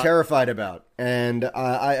 here's what I'm terrified about, and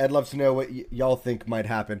I'd love to know what y'all think might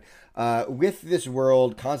happen. With this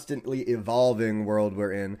world, constantly evolving world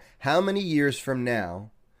we're in, how many years from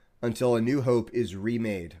now until A New Hope is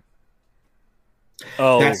remade?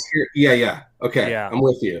 Oh. Yeah. Okay, yeah. I'm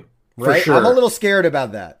with you. Right? For sure. I'm a little scared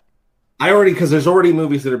about that. Because there's already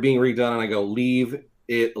movies that are being redone, and I go, leave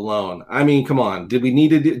it alone. I mean, come on. Did we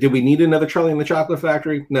need another Charlie and the Chocolate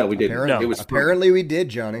Factory? No, we didn't. Apparently we did,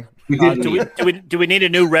 Johnny. Do we need a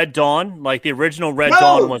new Red Dawn? Like the original Red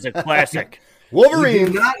Dawn was a classic. Wolverine.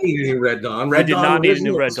 We did not need a new Red Dawn. We did not need a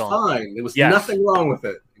new Red Dawn. Fine. There was nothing wrong with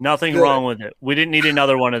it. Nothing wrong with it. We didn't need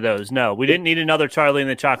another one of those. No, we didn't need another Charlie and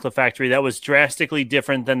the Chocolate Factory. That was drastically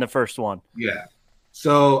different than the first one. Yeah.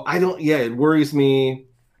 So it worries me.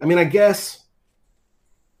 I mean, I guess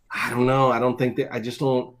I don't know. I don't think that. I just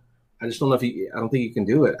don't know if I don't think you can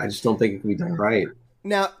do it. I just don't think it can be done right.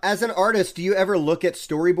 Now, as an artist, do you ever look at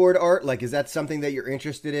storyboard art? Like, is that something that you're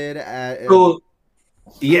interested in? So,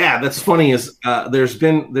 yeah, that's funny. Is there's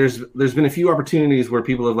been a few opportunities where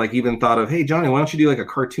people have like even thought of, hey, Johnny, why don't you do like a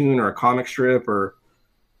cartoon or a comic strip or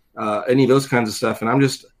any of those kinds of stuff? And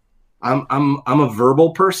I'm a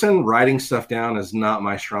verbal person. Writing stuff down is not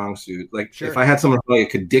my strong suit. Like if I had someone who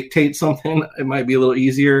could dictate something, it might be a little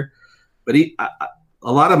easier. But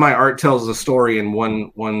a lot of my art tells a story in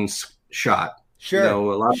one shot. Sure.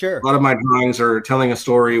 A lot of my drawings are telling a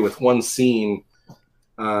story with one scene.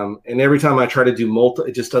 And every time I try to do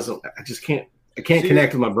it just doesn't. I can't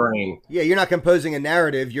connect with my brain. Yeah, you're not composing a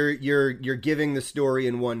narrative. You're giving the story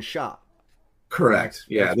in one shot. Correct.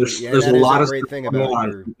 Yeah, there's a lot of great thing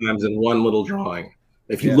about sometimes in one little drawing.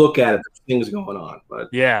 If you look at it, there's things going on. But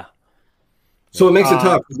yeah, so it makes it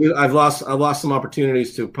tough. I've lost some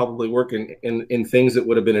opportunities to probably work in things that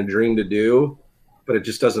would have been a dream to do, but it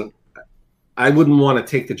just doesn't. I wouldn't want to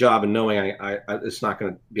take the job and knowing I it's not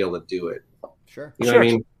going to be able to do it. Sure. You know what I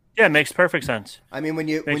mean? Yeah, it makes perfect sense. I mean, when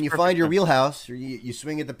you find your wheelhouse, you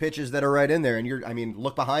swing at the pitches that are right in there, and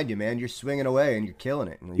look behind you, man. You're swinging away, and you're killing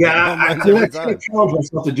it. I challenge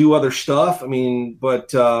myself to do other stuff. I mean,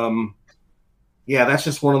 but yeah, that's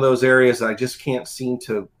just one of those areas that I just can't seem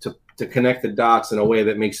to connect the dots in a way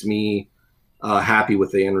that makes me happy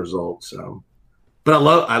with the end result. So, but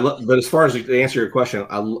but as far as to answer your question,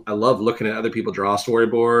 I love looking at other people draw a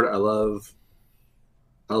storyboard. I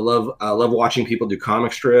love watching people do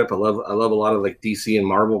comic strip. I love a lot of like DC and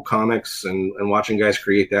Marvel comics and watching guys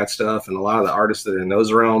create that stuff. And a lot of the artists that are in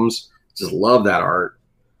those realms just love that art.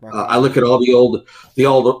 I look at all the old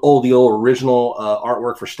original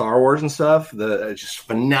artwork for Star Wars and stuff. Just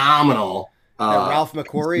phenomenal. Ralph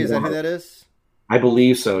McQuarrie, is that who that is? I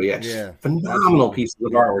believe so. Yeah, phenomenal pieces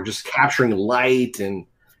of artwork, just capturing light and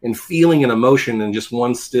feeling and emotion in just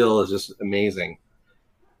one still is just amazing.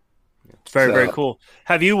 It's very cool.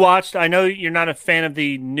 Have you watched? I know you're not a fan of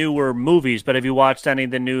the newer movies, but have you watched any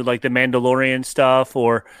of the new, like the Mandalorian stuff?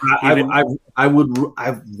 Or I don't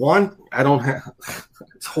have.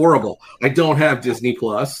 It's horrible. I don't have Disney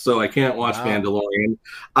Plus, so I can't watch Mandalorian.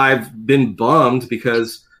 I've been bummed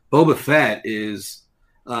because Boba Fett is.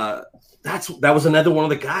 That was another one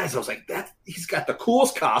of the guys. I was like, he's got the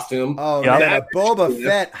coolest costume. Oh, yeah, Boba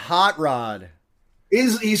Fett hot rod.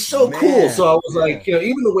 He's so cool. So I was like,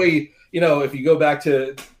 even the way. If you go back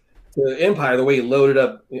to Empire, the way he loaded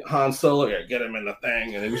up Han Solo, get him in the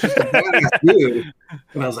thing, and it was just a badass dude.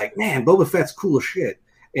 And I was like, man, Boba Fett's cool as shit.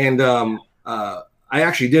 And I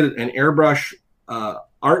actually did an airbrush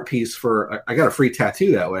art piece I got a free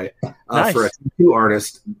tattoo that way Nice. For a tattoo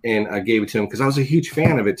artist, and I gave it to him because I was a huge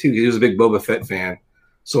fan of it too. He was a big Boba Fett fan.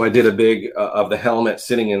 So I did a big of the helmet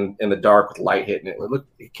sitting in the dark with light hitting it.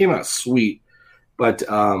 It came out sweet. But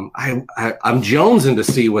I'm jonesing to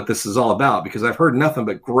see what this is all about because I've heard nothing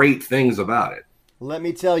but great things about it. Let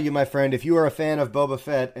me tell you, my friend, if you are a fan of Boba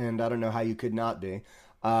Fett, and I don't know how you could not be,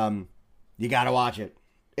 you got to watch it.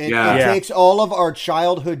 It takes all of our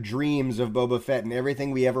childhood dreams of Boba Fett and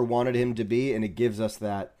everything we ever wanted him to be, and it gives us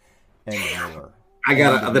that and more. I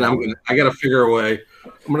gotta figure a way.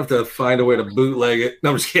 I'm gonna have to find a way to bootleg it.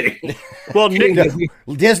 No, I'm just kidding. Well, Nick,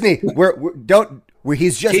 Disney,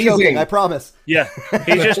 he's just teasing. joking. I promise. Yeah,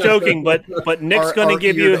 he's just joking. But Nick's going to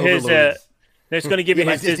give you his. Nick's going to give you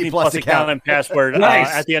his Disney Plus account and password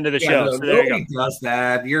Nice. At the end of the show. No, so there you go. Nobody does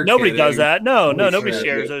that. Nobody does that. No, nobody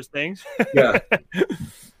shares those things. Yeah.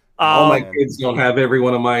 All my kids don't have every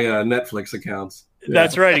one of my Netflix accounts. Yeah.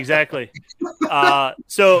 That's right, exactly.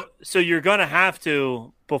 So you're going to have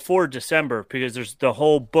to before December because there's the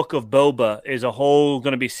whole Book of Boba is a whole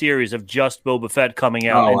going to be series of just Boba Fett coming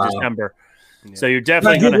out in December. Yeah. So you're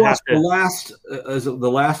definitely going to have to. The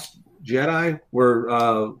last Jedi where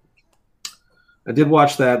I did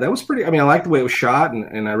watch that. That was pretty. I mean, I liked the way it was shot,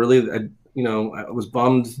 and I really, I was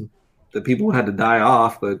bummed that people had to die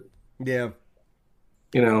off, but yeah.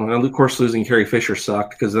 And of course, losing Carrie Fisher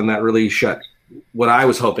sucked because then that really shut what I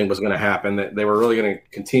was hoping was going to happen. That they were really going to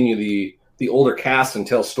continue the older cast and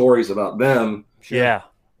tell stories about them. Yeah.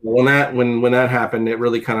 When that happened, it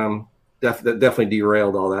really kind of definitely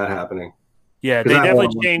derailed all that happening. Yeah, they definitely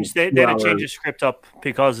changed. They had to change the script up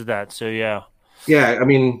because of that. So yeah. Yeah, I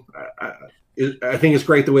mean, I think it's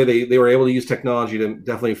great the way they were able to use technology to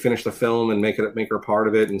definitely finish the film and make her a part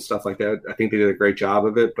of it and stuff like that. I think they did a great job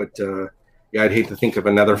of it, but. Yeah, I'd hate to think of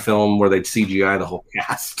another film where they'd CGI the whole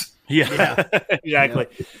cast. Yeah. Exactly.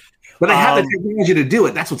 But they have the technology to do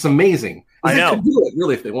it. That's what's amazing. I know. They could do it,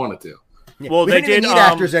 really, if they wanted to. Yeah. Well, they didn't need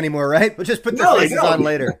actors anymore, right? But just put their faces on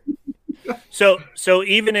later. So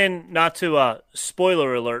even in, not to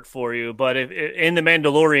spoiler alert for you, but in The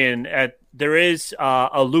Mandalorian, there is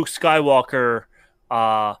a Luke Skywalker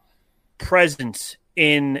presence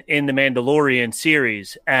in The Mandalorian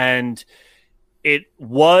series, and it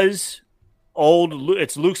was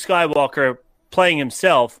it's Luke Skywalker playing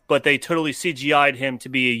himself, but they totally CGI'd him to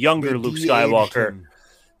be a younger Luke Skywalker.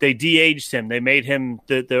 They de-aged him. They made him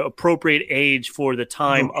the appropriate age for the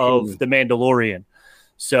time of The Mandalorian.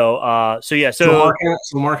 So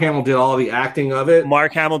Mark Hamill did all the acting of it.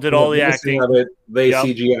 Mark Hamill did all the acting of it. They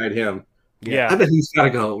CGI'd him. Yeah. I bet he's got to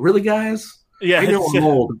go, really, guys? Yeah. I know I'm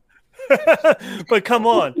old. But come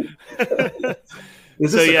on.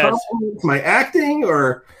 Is this a compliment to my acting,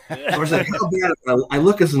 or is it how bad I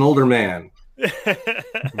look as an older man?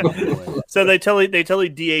 So they totally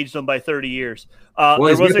de-aged him by 30 years. Well,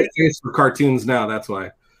 he's got a face for cartoons now. That's why.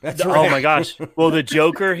 That's right. Oh my gosh! Well, the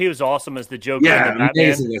Joker, he was awesome as the Joker. Yeah,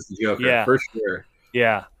 amazing as the Joker. Yeah, for sure.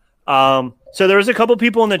 Yeah. So there was a couple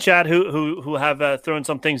people in the chat who have thrown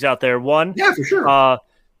some things out there. One, yeah, for sure.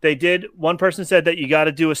 One person said that you got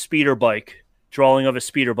to do a speeder bike. Drawing of a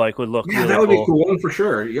speeder bike would look. Yeah, really that would cool. be cool. One for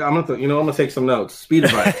sure. Yeah, I'm gonna take some notes. Speeder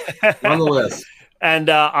bike on the list. And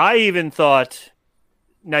I even thought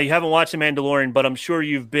now you haven't watched The Mandalorian, but I'm sure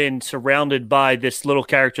you've been surrounded by this little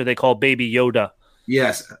character they call Baby Yoda.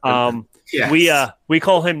 Yes. Yes. We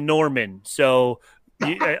call him Norman. So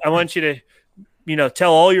I want you to,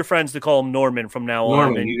 tell all your friends to call him Norman from now on.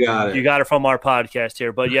 Norman, you got it. You got it from our podcast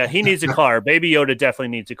here. But yeah, he needs a car. Baby Yoda definitely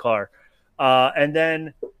needs a car. And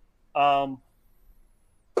then,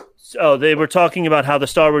 so they were talking about how the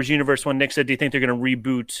Star Wars universe, when Nick said, do you think they're going to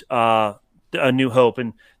reboot A New Hope?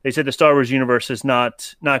 And they said the Star Wars universe is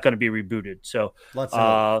not going to be rebooted. So let's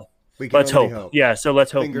hope. Let's hope. Yeah, so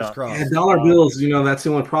let's hope. Fingers crossed. Yeah, dollar bills, that's the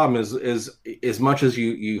only problem is as much as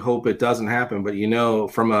you hope it doesn't happen, but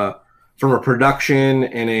from a production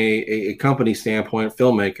and a company standpoint,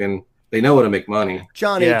 filmmaking, they know how to make money.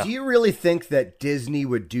 Johnny, do you really think that Disney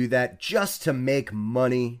would do that just to make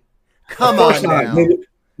money? Come on now.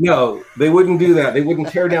 No, they wouldn't do that. They wouldn't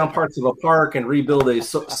tear down parts of a park and rebuild a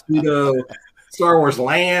pseudo Star Wars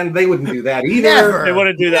land. They wouldn't do that either. Never. They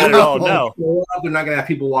wouldn't do that at all. No, they're not going to have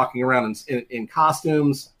people walking around in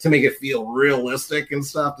costumes to make it feel realistic and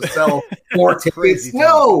stuff to sell more tickets.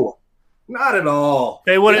 No, not at all.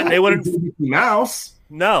 They wouldn't. They wouldn't. Mouse.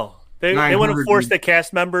 No, they wouldn't force the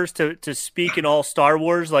cast members to speak in all Star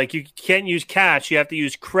Wars. Like you can't use cash. You have to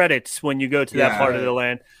use credits when you go to that part of the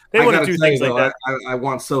land. They wouldn't do things like that. I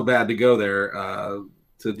want so bad to go there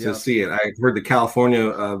to see it. I heard the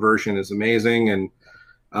California version is amazing, and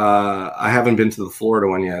I haven't been to the Florida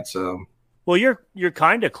one yet. So, well, you're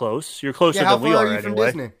kind of close. You're closer than we are. How far are you from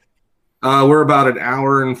Disney? We're about an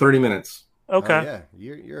hour and 30 minutes. Okay.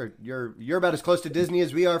 You're about as close to Disney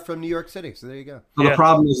as we are from New York City. So there you go. So the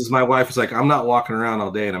problem is my wife is like, I'm not walking around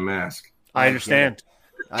all day in a mask. I understand.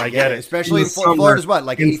 I get it. Especially in Florida's what,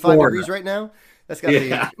 like 85 degrees right now? That's got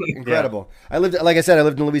to be incredible. Yeah. Like I said, I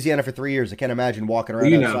lived in Louisiana for 3 years. I can't imagine walking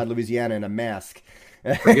around outside Louisiana in a mask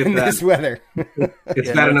in this weather.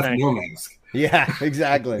 It's bad enough no mask. Yeah,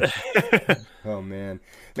 exactly. Oh, man,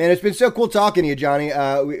 it's been so cool talking to you, Johnny.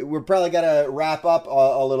 We're probably got to wrap up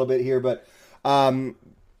a little bit here, but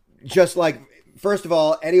just like, first of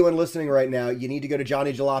all, anyone listening right now, you need to go to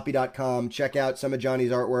JohnnyJalopy.com, check out some of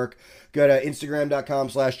Johnny's artwork. Go to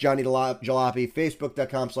Instagram.com/JohnnyJalopy,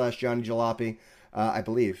 Facebook.com/JohnnyJalopy. I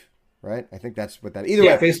believe, right? I think that's what that. Either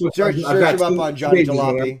way, Facebook. Search him up on Johnny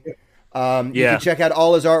Jalopy. You can check out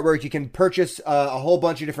all his artwork. You can purchase a whole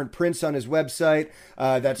bunch of different prints on his website.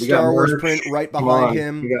 That Star Wars print right behind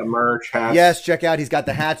him. You got merch, hats. Yes, check out. He's got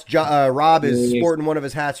the hats. Rob is sporting one of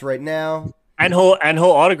his hats right now. And he'll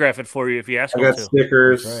autograph it for you if you ask him to. I got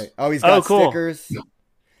stickers. Right. Oh, he's got stickers.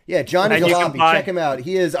 Yeah, Johnny Jalopy. Check him out.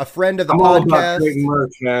 He is a friend of the podcast. All about creating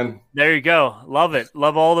merch, man. There you go. Love it.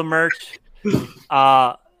 Love all the merch.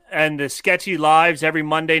 And the Sketchy Lives every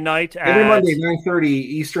Monday night. Every Monday, 9:30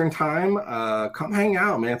 Eastern time. Come hang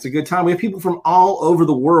out, man. It's a good time. We have people from all over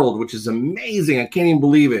the world, which is amazing. I can't even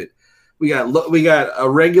believe it. We got a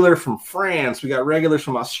regular from France. We got regulars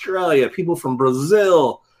from Australia. People from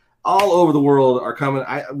Brazil. All over the world are coming.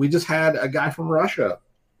 We just had a guy from Russia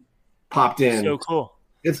popped in. So cool.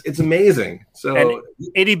 It's amazing. So and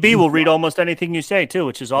ADB will read almost anything you say too,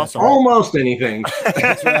 which is awesome. Almost anything.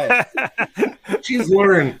 That's right. She's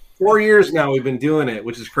learned 4 years now. We've been doing it,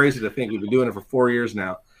 which is crazy to think. We've been doing it for 4 years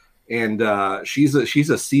now, and she's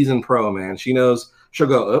a seasoned pro, man. She knows. She'll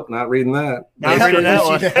go, oh, not reading that. Not reading that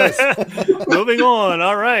one. Moving on.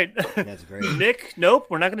 All right. That's great. Nick, nope.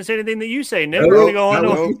 We're not going to say anything that you say. Nick, we're going to go on.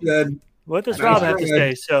 What does Rob have to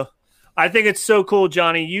say? So I think it's so cool,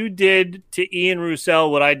 Johnny. You did to Ian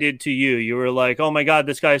Roussel what I did to you. You were like, oh, my God,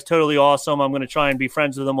 this guy's totally awesome. I'm going to try and be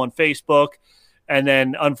friends with him on Facebook. And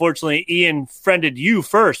then, unfortunately, Ian friended you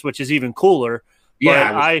first, which is even cooler.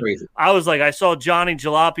 Yeah, I was like, I saw Johnny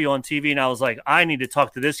Jalopy on TV, and I was like, I need to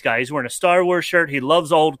talk to this guy. He's wearing a Star Wars shirt. He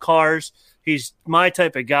loves old cars. He's my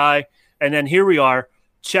type of guy. And then here we are,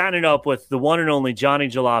 chatting it up with the one and only Johnny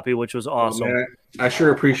Jalopy, which was awesome. Man, I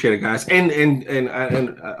sure appreciate it, guys. And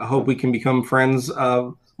I hope we can become friends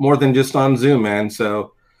more than just on Zoom, man.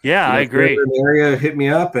 So yeah, I agree. If you're in the area, hit me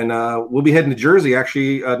up, and we'll be heading to Jersey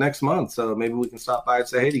actually next month. So maybe we can stop by and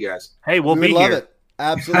say hey to you guys. Hey, we'll be love here. It.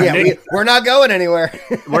 Absolutely. Yeah, we're not going anywhere.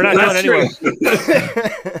 We're not going anywhere.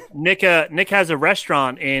 Nick has a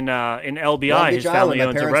restaurant in LBI. His family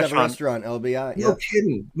owns a restaurant. LBI. No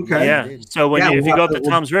kidding. Okay. Yeah. So if you go up to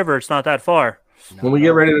Tom's River, it's not that far. When we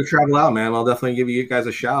get ready to travel out, man, I'll definitely give you guys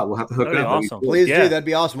a shout. We'll have to hook up. Awesome. Cool. Please do. That'd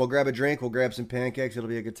be awesome. We'll grab a drink. We'll grab some pancakes. It'll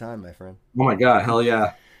be a good time, my friend. Oh, my God. Hell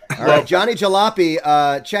yeah. All right, Johnny Jalopy.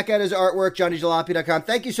 Check out his artwork, JohnnyJalopy.com.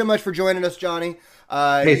 Thank you so much for joining us, Johnny.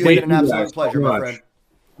 Hey, you've been an absolute pleasure, my friend.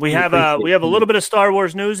 We have a little bit of Star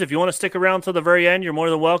Wars news. If you want to stick around till the very end, you're more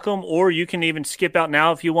than welcome. Or you can even skip out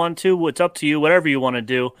now if you want to. It's up to you. Whatever you want to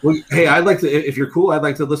do. Well, hey, I'd like to. If you're cool, I'd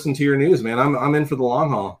like to listen to your news, man. I'm in for the long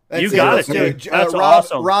haul. You got it, dude. That's Rob,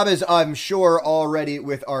 awesome. Rob is, I'm sure, already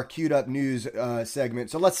with our queued up news segment.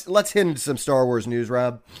 So let's hit into some Star Wars news,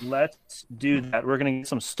 Rob. Let's do that. We're gonna get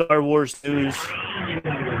some Star Wars news.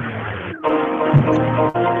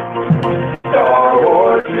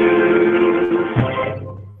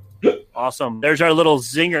 Awesome. There's our little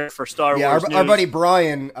zinger for Star Wars news. Our buddy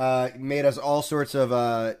Brian made us all sorts of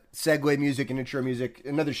segue music and intro music.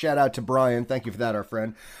 Another shout out to Brian. Thank you for that, our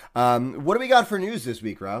friend. What do we got for news this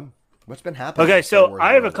week, Rob? What's been happening? Okay, so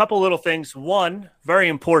I have a couple little things. One, very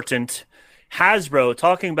important, Hasbro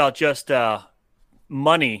talking about just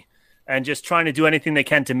money and just trying to do anything they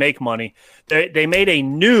can to make money. They made a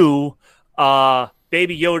new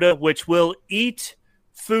Baby Yoda, which will eat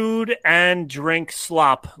food and drink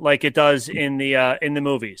slop like it does in the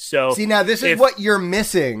movies. So see, now this is what you're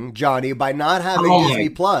missing, Johnny, by not having Disney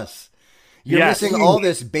Plus. You're missing all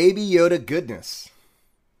this Baby Yoda goodness.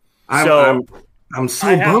 I'm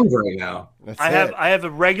so bummed right now. I have a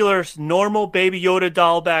regular normal Baby Yoda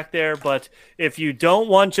doll back there, but if you don't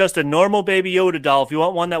want just a normal Baby Yoda doll, if you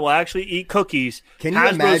want one that will actually eat cookies, can you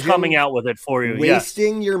Hasbro's imagine coming out with it for you.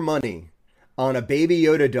 Wasting your money on a Baby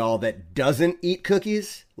Yoda doll that doesn't eat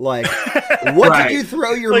cookies? Like, what did you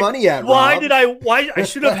throw your money at, Rob? I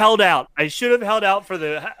should have held out. I should have held out for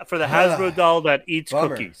the Hasbro doll that eats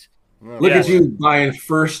cookies. Look at you buying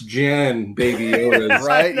first gen Baby Yodas.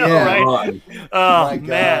 Right? Yeah. Right? Oh,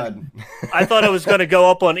 man. I thought it was going to go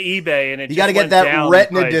up on eBay. And you got to get that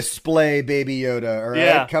Retina display Baby Yoda. All right?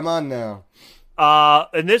 Yeah. Come on now.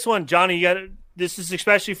 And this one, Johnny, this is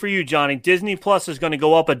especially for you, Johnny. Disney Plus is going to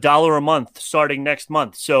go up $1 a month starting next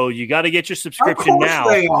month. So you got to get your subscription now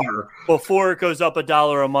before it goes up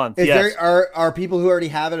 $1 a month. Are people who already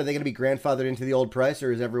have it, are they going to be grandfathered into the old price,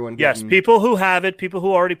 or is everyone getting... Yes, people who have it, people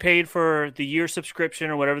who already paid for the year subscription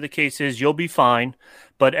or whatever the case is, you'll be fine.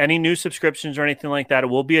 But any new subscriptions or anything like that, it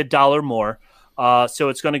will be $1 more. So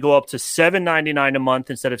it's going to go up to $7.99 a month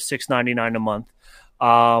instead of $6.99 a month.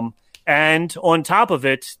 And on top of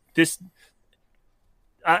it,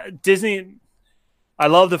 Disney, I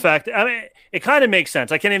love the fact. I mean, it kind of makes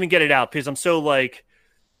sense. I can't even get it out because I'm so like,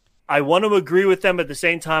 I want to agree with them at the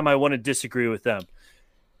same time I want to disagree with them.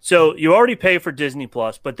 So you already pay for Disney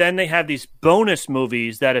Plus, but then they have these bonus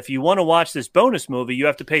movies that if you want to watch this bonus movie, you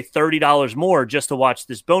have to pay $30 more just to watch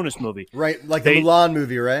this bonus movie. Right, like the Mulan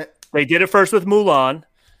movie, right? They did it first with Mulan.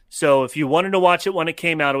 So if you wanted to watch it when it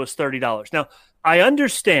came out, it was $30. Now, I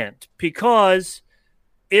understand because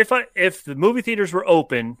if the movie theaters were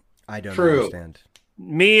open, I don't understand.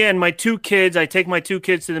 Me and my two kids, I take my two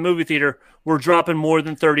kids to the movie theater, we're dropping more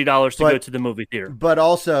than $30 to go to the movie theater. But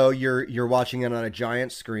also, you're watching it on a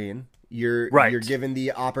giant screen. You're given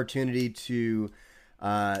the opportunity to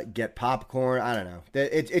get popcorn. I don't know.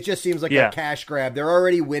 It just seems like a cash grab. They're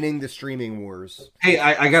already winning the streaming wars. Hey,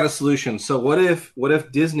 I got a solution. So what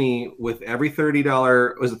if Disney with every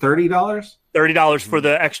 $30, was it $30? $30 for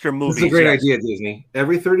the extra movies. That's a great idea, Disney.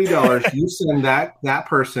 Every $30, you send that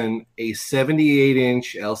person a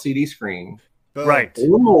 78-inch LCD screen, right,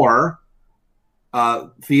 or more,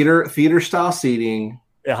 theater style seating.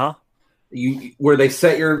 Where they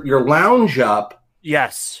set your lounge up.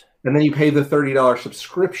 Yes, and then you pay the $30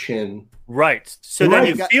 subscription. Right. So then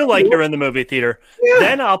you feel like you're in the movie theater. Yeah.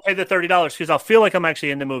 Then I'll pay the $30 because I'll feel like I'm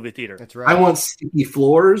actually in the movie theater. That's right. I want sticky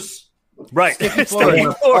floors. Right. Sticky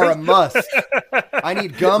floors are a must. I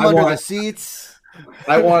need gum under the seats.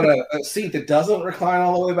 I want a seat that doesn't recline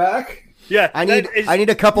all the way back. Yeah, I need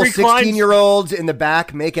a couple 16-year-olds in the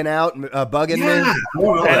back making out, bugging me,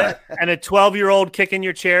 and a 12-year-old kicking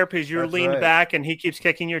your chair because you're leaned back and he keeps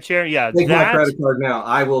kicking your chair. Yeah, take my credit card now.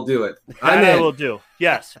 I will do it. I will do.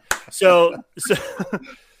 Yes. So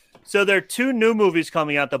there are two new movies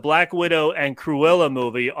coming out. The Black Widow and Cruella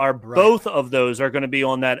movie are both of those are going to be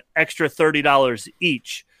on that extra $30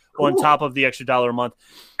 each on top of the extra $1 a month,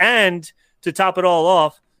 and to top it all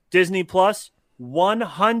off, Disney Plus.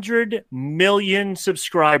 100 million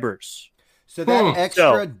subscribers. So that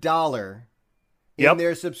extra $1 in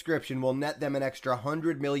their subscription will net them an extra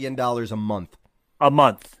 $100 million a month. A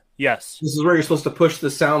month, yes. This is where you're supposed to push the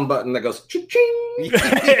sound button that goes ching.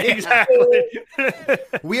 Exactly.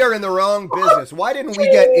 We are in the wrong business. Why didn't we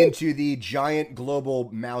get into the giant global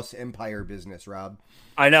mouse empire business, Rob?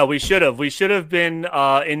 I know, we should have. We should have been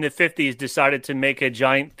in the 50s decided to make a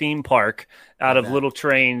giant theme park out of little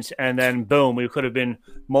trains, and then boom, we could have been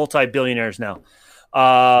multi-billionaires now.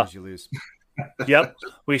 You lose. Yep,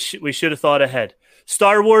 we should have thought ahead.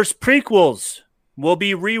 Star Wars prequels. will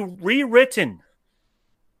be rewritten,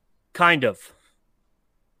 kind of.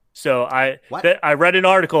 So I read an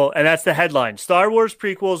article, and that's the headline: Star Wars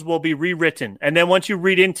prequels will be rewritten. And then once you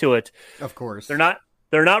read into it, of course, they're not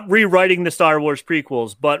rewriting the Star Wars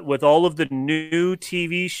prequels, but with all of the new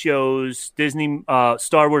TV shows, Disney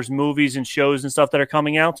Star Wars movies and shows and stuff that are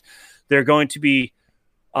coming out, they're going to be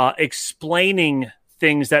explaining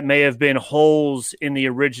things that may have been holes in the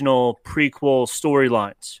original prequel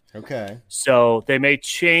storylines. Okay. So they may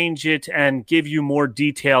change it and give you more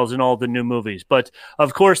details in all the new movies. But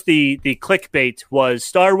of course, the clickbait was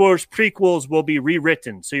Star Wars prequels will be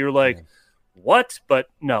rewritten. So you're like, what? But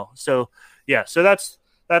no. So yeah, so that's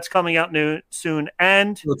coming out soon.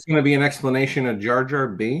 And so it's going to be an explanation of Jar Jar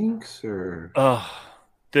Binks, or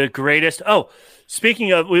the greatest. Oh,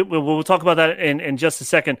 speaking of, we'll talk about that in just a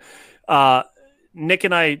second. Nick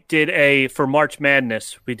and I did for March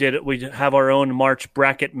Madness. We have our own March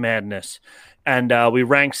Bracket Madness, and we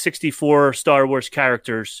ranked 64 Star Wars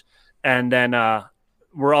characters, and then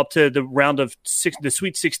we're up to the round of the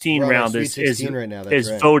Sweet 16 round is right now. That's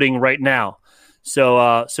right. Voting right now.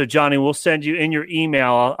 So Johnny, we'll send you in your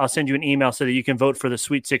email. I'll send you an email so that you can vote for the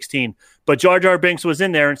Sweet 16. But Jar Jar Binks was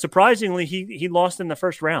in there, and surprisingly, he lost in the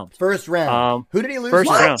first round. First round. Who did he lose? First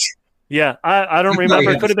round. Yeah, I don't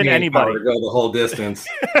remember. It could have been anybody. To go the whole distance.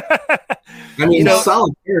 I mean,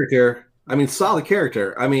 solid character. I mean,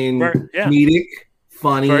 comedic,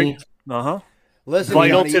 funny. Listen,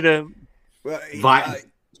 vital Johnny, to the.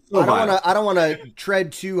 I don't want to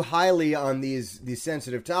tread too highly on these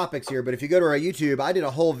sensitive topics here, but if you go to our YouTube, I did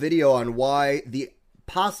a whole video on why the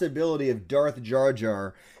possibility of Darth Jar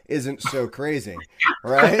Jar isn't so crazy,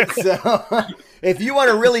 right? So if you want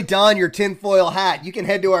to really don your tinfoil hat, you can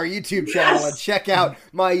head to our YouTube channel and check out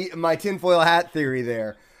my tinfoil hat theory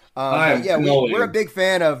there. We're a big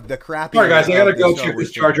fan of the crappy. All right, guys, I gotta go check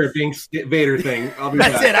this Jar Jar Binks Vader thing. I'll be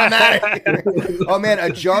back. That's it. I'm out of here. Oh man, a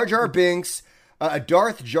Jar Jar Binks, a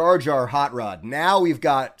Darth Jar Jar hot rod. Now we've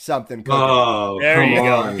got something cooking. Oh, there you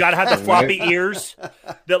go. You gotta have the floppy ears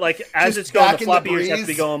that, like, as it's going, the floppy ears have to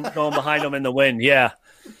be going behind them in the wind. Yeah.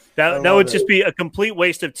 That would just be a complete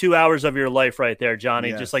waste of 2 hours of your life right there,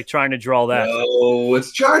 Johnny, just like trying to draw that. No,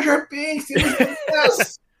 it's Jar Jar Binks. In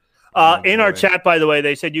our chat, by the way,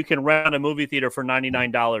 they said you can rent out a movie theater for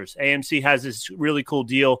 $99. AMC has this really cool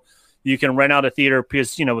deal. You can rent out a theater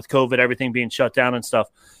because, with COVID, everything being shut down and stuff.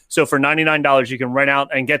 So for $99, you can rent out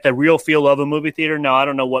and get the real feel of a movie theater. Now, I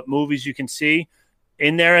don't know what movies you can see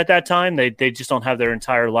in there at that time. They just don't have their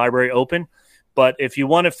entire library open. But if you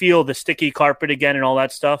want to feel the sticky carpet again and all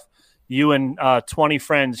that stuff, you and 20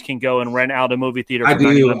 friends can go and rent out a movie theater. I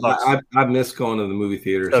do. I miss going to the movie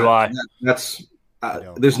theater. So do I.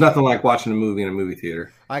 There's nothing like watching a movie in a movie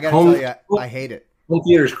theater. I got to tell you, I hate it. Home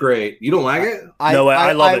theater's great. You don't like it? I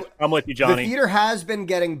love it. I'm with you, Johnny. The theater has been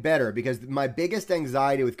getting better because my biggest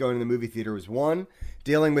anxiety with going to the movie theater was, 1,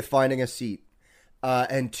 dealing with finding a seat,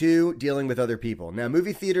 and 2, dealing with other people. Now,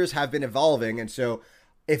 movie theaters have been evolving, and so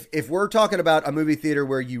if we're talking about a movie theater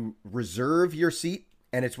where you reserve your seat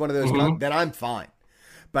and it's one of those, then I'm fine.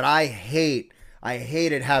 But I hate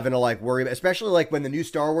it having to worry, especially when the new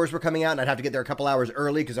Star Wars were coming out and I'd have to get there a couple hours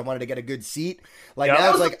early because I wanted to get a good seat.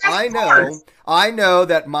 Now it's I know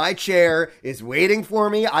that my chair is waiting for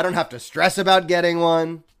me. I don't have to stress about getting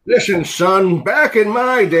one. Listen, son, back in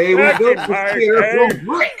my day, we go to the theater for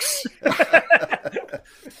bricks.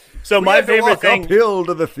 So my favorite thing, uphill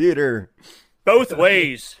to the theater. Both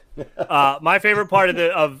ways. My favorite part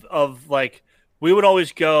of we would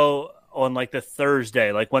always go on the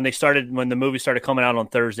Thursday, when the movie started coming out on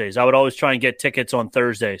Thursdays. I would always try and get tickets on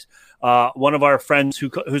Thursdays. One of our friends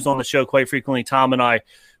who's on the show quite frequently, Tom and I,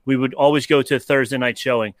 we would always go to a Thursday night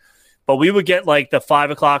showing, but we would get the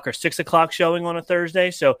 5 o'clock or 6 o'clock showing on a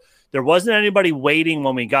Thursday. So there wasn't anybody waiting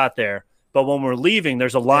when we got there, but when we're leaving,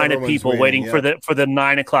 there's a line of people waiting for the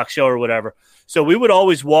 9 o'clock show or whatever. So we would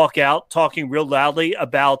always walk out talking real loudly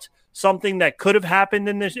about something that could have happened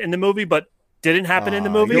in the movie, but didn't happen in the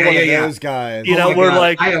movie. You're one of those guys. We're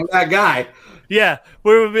I am that guy. Yeah,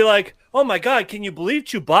 we would be like, "Oh my God, can you believe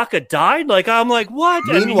Chewbacca died?" I'm like, "What?"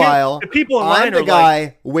 Meanwhile, the people in line I'm the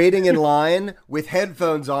guy waiting in line with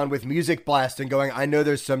headphones on, with music blasting, going, "I know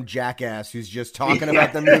there's some jackass who's just talking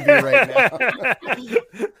about the movie right now."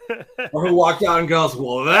 Or who walked out and goes,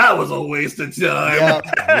 "Well, that was a waste of time."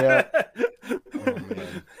 Yeah. Oh,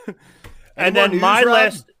 and then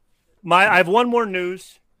I have one more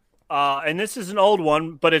news. And this is an old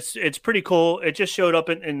one, but it's pretty cool. It just showed up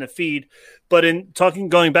in the feed. But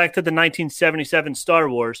going back to the 1977 Star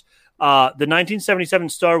Wars, the 1977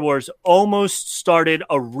 Star Wars almost started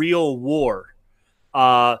a real war.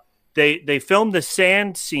 they filmed the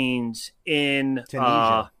sand scenes in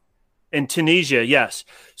Tunisia, yes.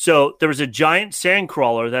 So there was a giant sand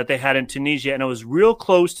crawler that they had in Tunisia, and it was real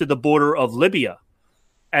close to the border of Libya.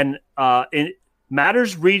 And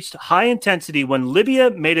matters reached high intensity when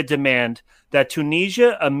Libya made a demand that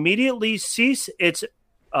Tunisia immediately cease its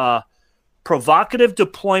provocative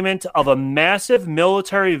deployment of a massive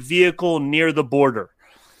military vehicle near the border.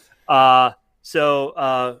 So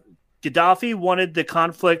Gaddafi warned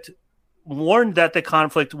that the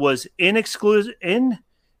conflict was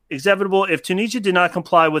inexcusable if Tunisia did not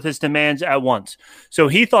comply with his demands at once. So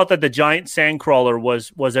he thought that the giant sandcrawler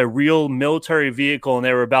was a real military vehicle, and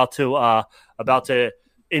they were about to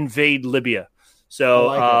invade Libya.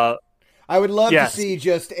 So I would love to see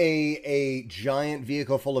just a giant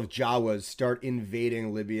vehicle full of Jawas start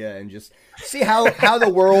invading Libya and just see how the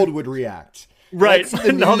world would react. Right.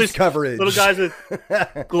 The all news these coverage. Little guys with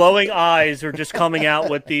glowing eyes are just coming out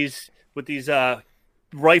with these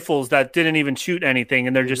rifles that didn't even shoot anything,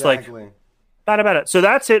 and they're just like, bad about it. So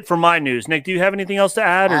that's it for my news. Nick, do you have anything else to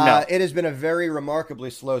add or no? It has been a very remarkably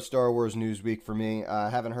slow Star Wars news week for me. I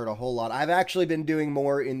haven't heard a whole lot. I've actually been doing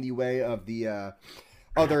more in the way of the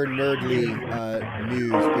other nerdly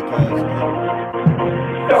news because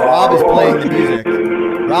Rob is playing the music.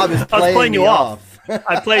 Rob is playing you off.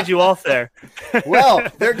 I played you off there. Well,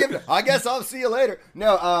 they're giving. I guess I'll see you later.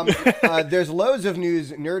 No, there's loads of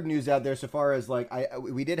nerd news out there. So far as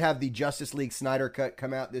we did have the Justice League Snyder Cut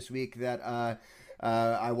come out this week that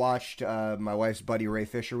I watched. My wife's buddy Ray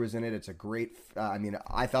Fisher was in it. It's a great.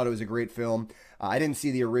 I thought it was a great film. I didn't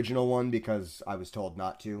see the original one because I was told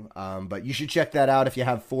not to. But you should check that out if you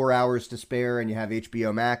have 4 hours to spare and you have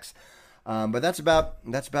HBO Max. But that's about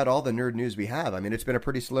all the nerd news we have. I mean, it's been a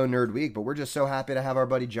pretty slow nerd week, but we're just so happy to have our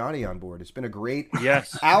buddy Johnny on board. It's been a great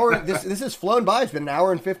hour. This has flown by. It's been an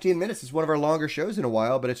hour and 15 minutes. It's one of our longer shows in a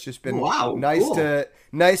while, but it's just been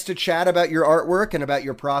nice to chat about your artwork and about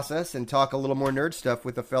your process and talk a little more nerd stuff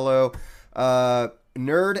with a fellow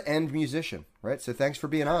nerd and musician, right? So thanks for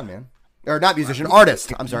being on, man. Or not musician,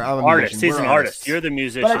 artist. I'm sorry, I'm an artist. Musician. He's an artist. You're the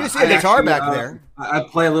musician. But I do see a guitar back there. I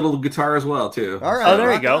play a little guitar as well too. All right. Oh,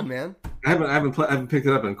 there you go, on, man. I haven't picked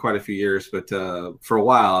it up in quite a few years, but for a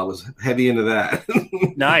while I was heavy into that.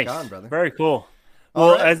 Nice, on, brother. Very cool.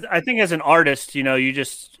 Well, I think as an artist, you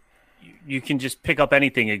can just pick up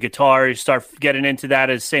anything, a guitar, you start getting into that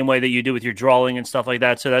the same way that you do with your drawing and stuff like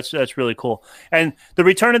that. So that's really cool. And the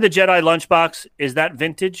Return of the Jedi lunchbox, is that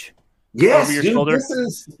vintage? Yes, over your dude, shoulder?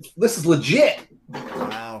 This is legit.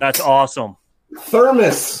 Wow. That's awesome.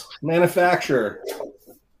 Thermos manufacturer.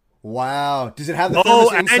 Wow. Does it have the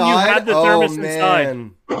thermos inside? And you have the thermos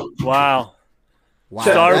inside. Wow.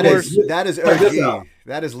 Star Wars. That is OG.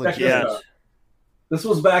 That is legit. Yes. This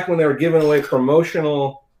was back when they were giving away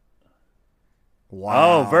promotional.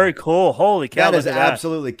 Wow. Oh, very cool. Holy cow. That is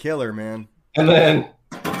absolutely killer, man. And then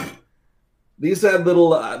these had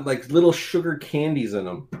little sugar candies in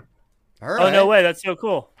them. All right. Oh, no way. That's so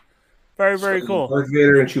cool. Very, very cool. Darth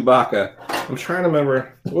Vader and Chewbacca. I'm trying to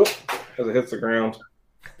remember. Whoop, as it hits the ground.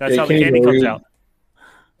 That's how the candy comes out.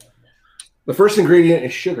 The first ingredient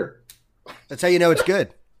is sugar. That's how you know it's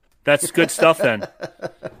good. That's good stuff then.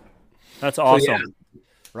 That's awesome. So, yeah.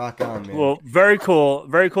 Rock on, man. Well, very cool.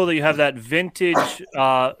 Very cool that you have that vintage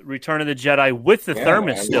Return of the Jedi with the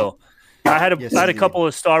thermos still. I had a couple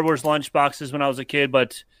of Star Wars lunch boxes when I was a kid,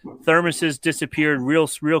 but thermoses disappeared real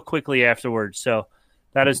quickly afterwards. So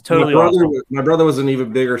that is totally awesome. My brother was an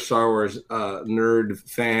even bigger Star Wars nerd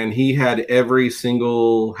fan. He had every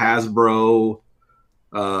single Hasbro,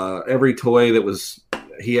 every toy that was.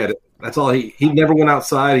 He had. That's all he never went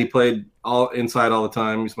outside. He played all inside all the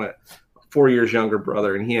time. He's my 4 years younger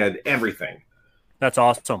brother, and he had everything. That's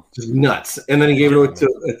awesome. Just nuts. And then he gave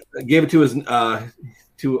it to his.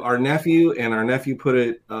 To our nephew, and our nephew put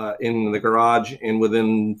it in the garage, and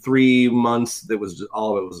within 3 months,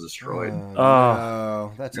 all of it was destroyed.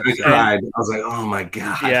 Oh, that's I cried. I was like, "Oh my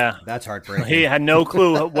god!" Yeah, that's heartbreaking. He had no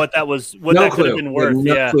clue what that was. What that could have been worth.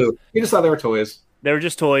 Clue. He just thought they were toys. They were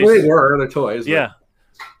just toys. Well, they were. They're toys. Yeah,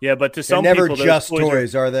 yeah. But to some never people, just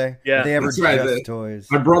toys, are they? Yeah, they ever just toys.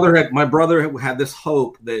 My brother had this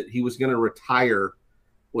hope that he was going to retire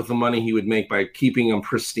with the money he would make by keeping them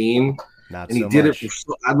pristine. Not and he so did much. it.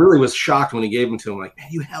 I really was shocked when he gave them to him. Like, man,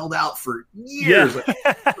 you held out for years.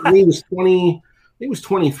 Yeah. Like, he was 20. He was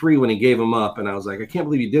 23 when he gave them up, and I was like, I can't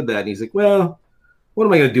believe you did that. And he's like, well, what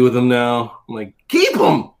am I going to do with them now? I'm like, keep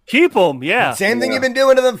them. Keep them. Yeah. Same thing you've been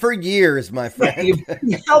doing to them for years, my friend. You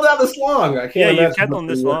held out this long. I can't imagine. You kept them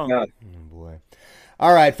this long. Oh, boy.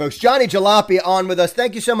 All right, folks. Johnny Jalopy on with us.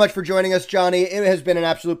 Thank you so much for joining us, Johnny. It has been an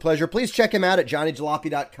absolute pleasure. Please check him out at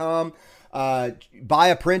johnnyjalopy.com. Buy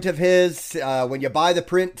a print of his. When you buy the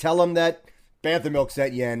print, tell him that Bantha Milk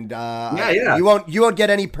sent you, and you won't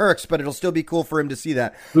get any perks, but it'll still be cool for him to see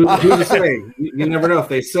that. Who's to say? You never know. If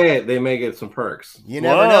they say it, they may get some perks. You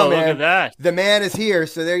never know, man. Look at that. The man is here,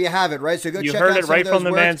 so there you have it, right? So go check out some of those works. You heard it right from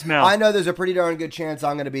the man's mouth. I know there's a pretty darn good chance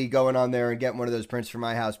I'm going to be going on there and getting one of those prints for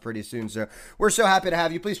my house pretty soon. So we're so happy to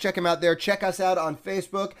have you. Please check him out there. Check us out on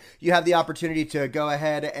Facebook. You have the opportunity to go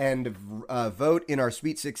ahead and vote in our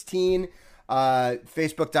Sweet 16.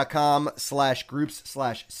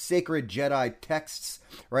 Facebook.com/groups/Sacred Jedi Texts,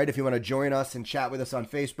 right? If you want to join us and chat with us on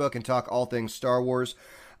Facebook and talk all things Star Wars.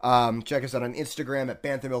 Check us out on Instagram at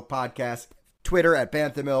Bantha Milk Podcast, Twitter at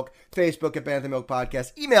Bantha Milk, Facebook at Bantha Milk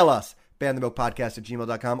Podcast. Email us,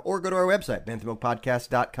 banthamilkpodcast@gmail.com, or go to our website,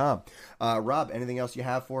 banthamilkpodcast.com. Rob, anything else you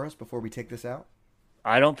have for us before we take this out?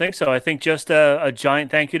 I don't think so. I think just a giant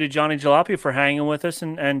thank you to Johnny Jalopy for hanging with us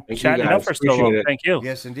and chatting it up for so long. Thank you.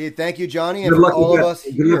 Yes, indeed. Thank you, Johnny, and for all of us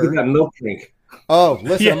here. Good luck with that milk drink. Oh,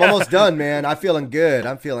 listen, I'm almost done, man. I'm feeling good.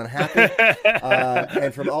 I'm feeling happy.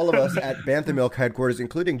 And from all of us at Bantha Milk headquarters,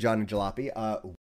 including Johnny Jalopy,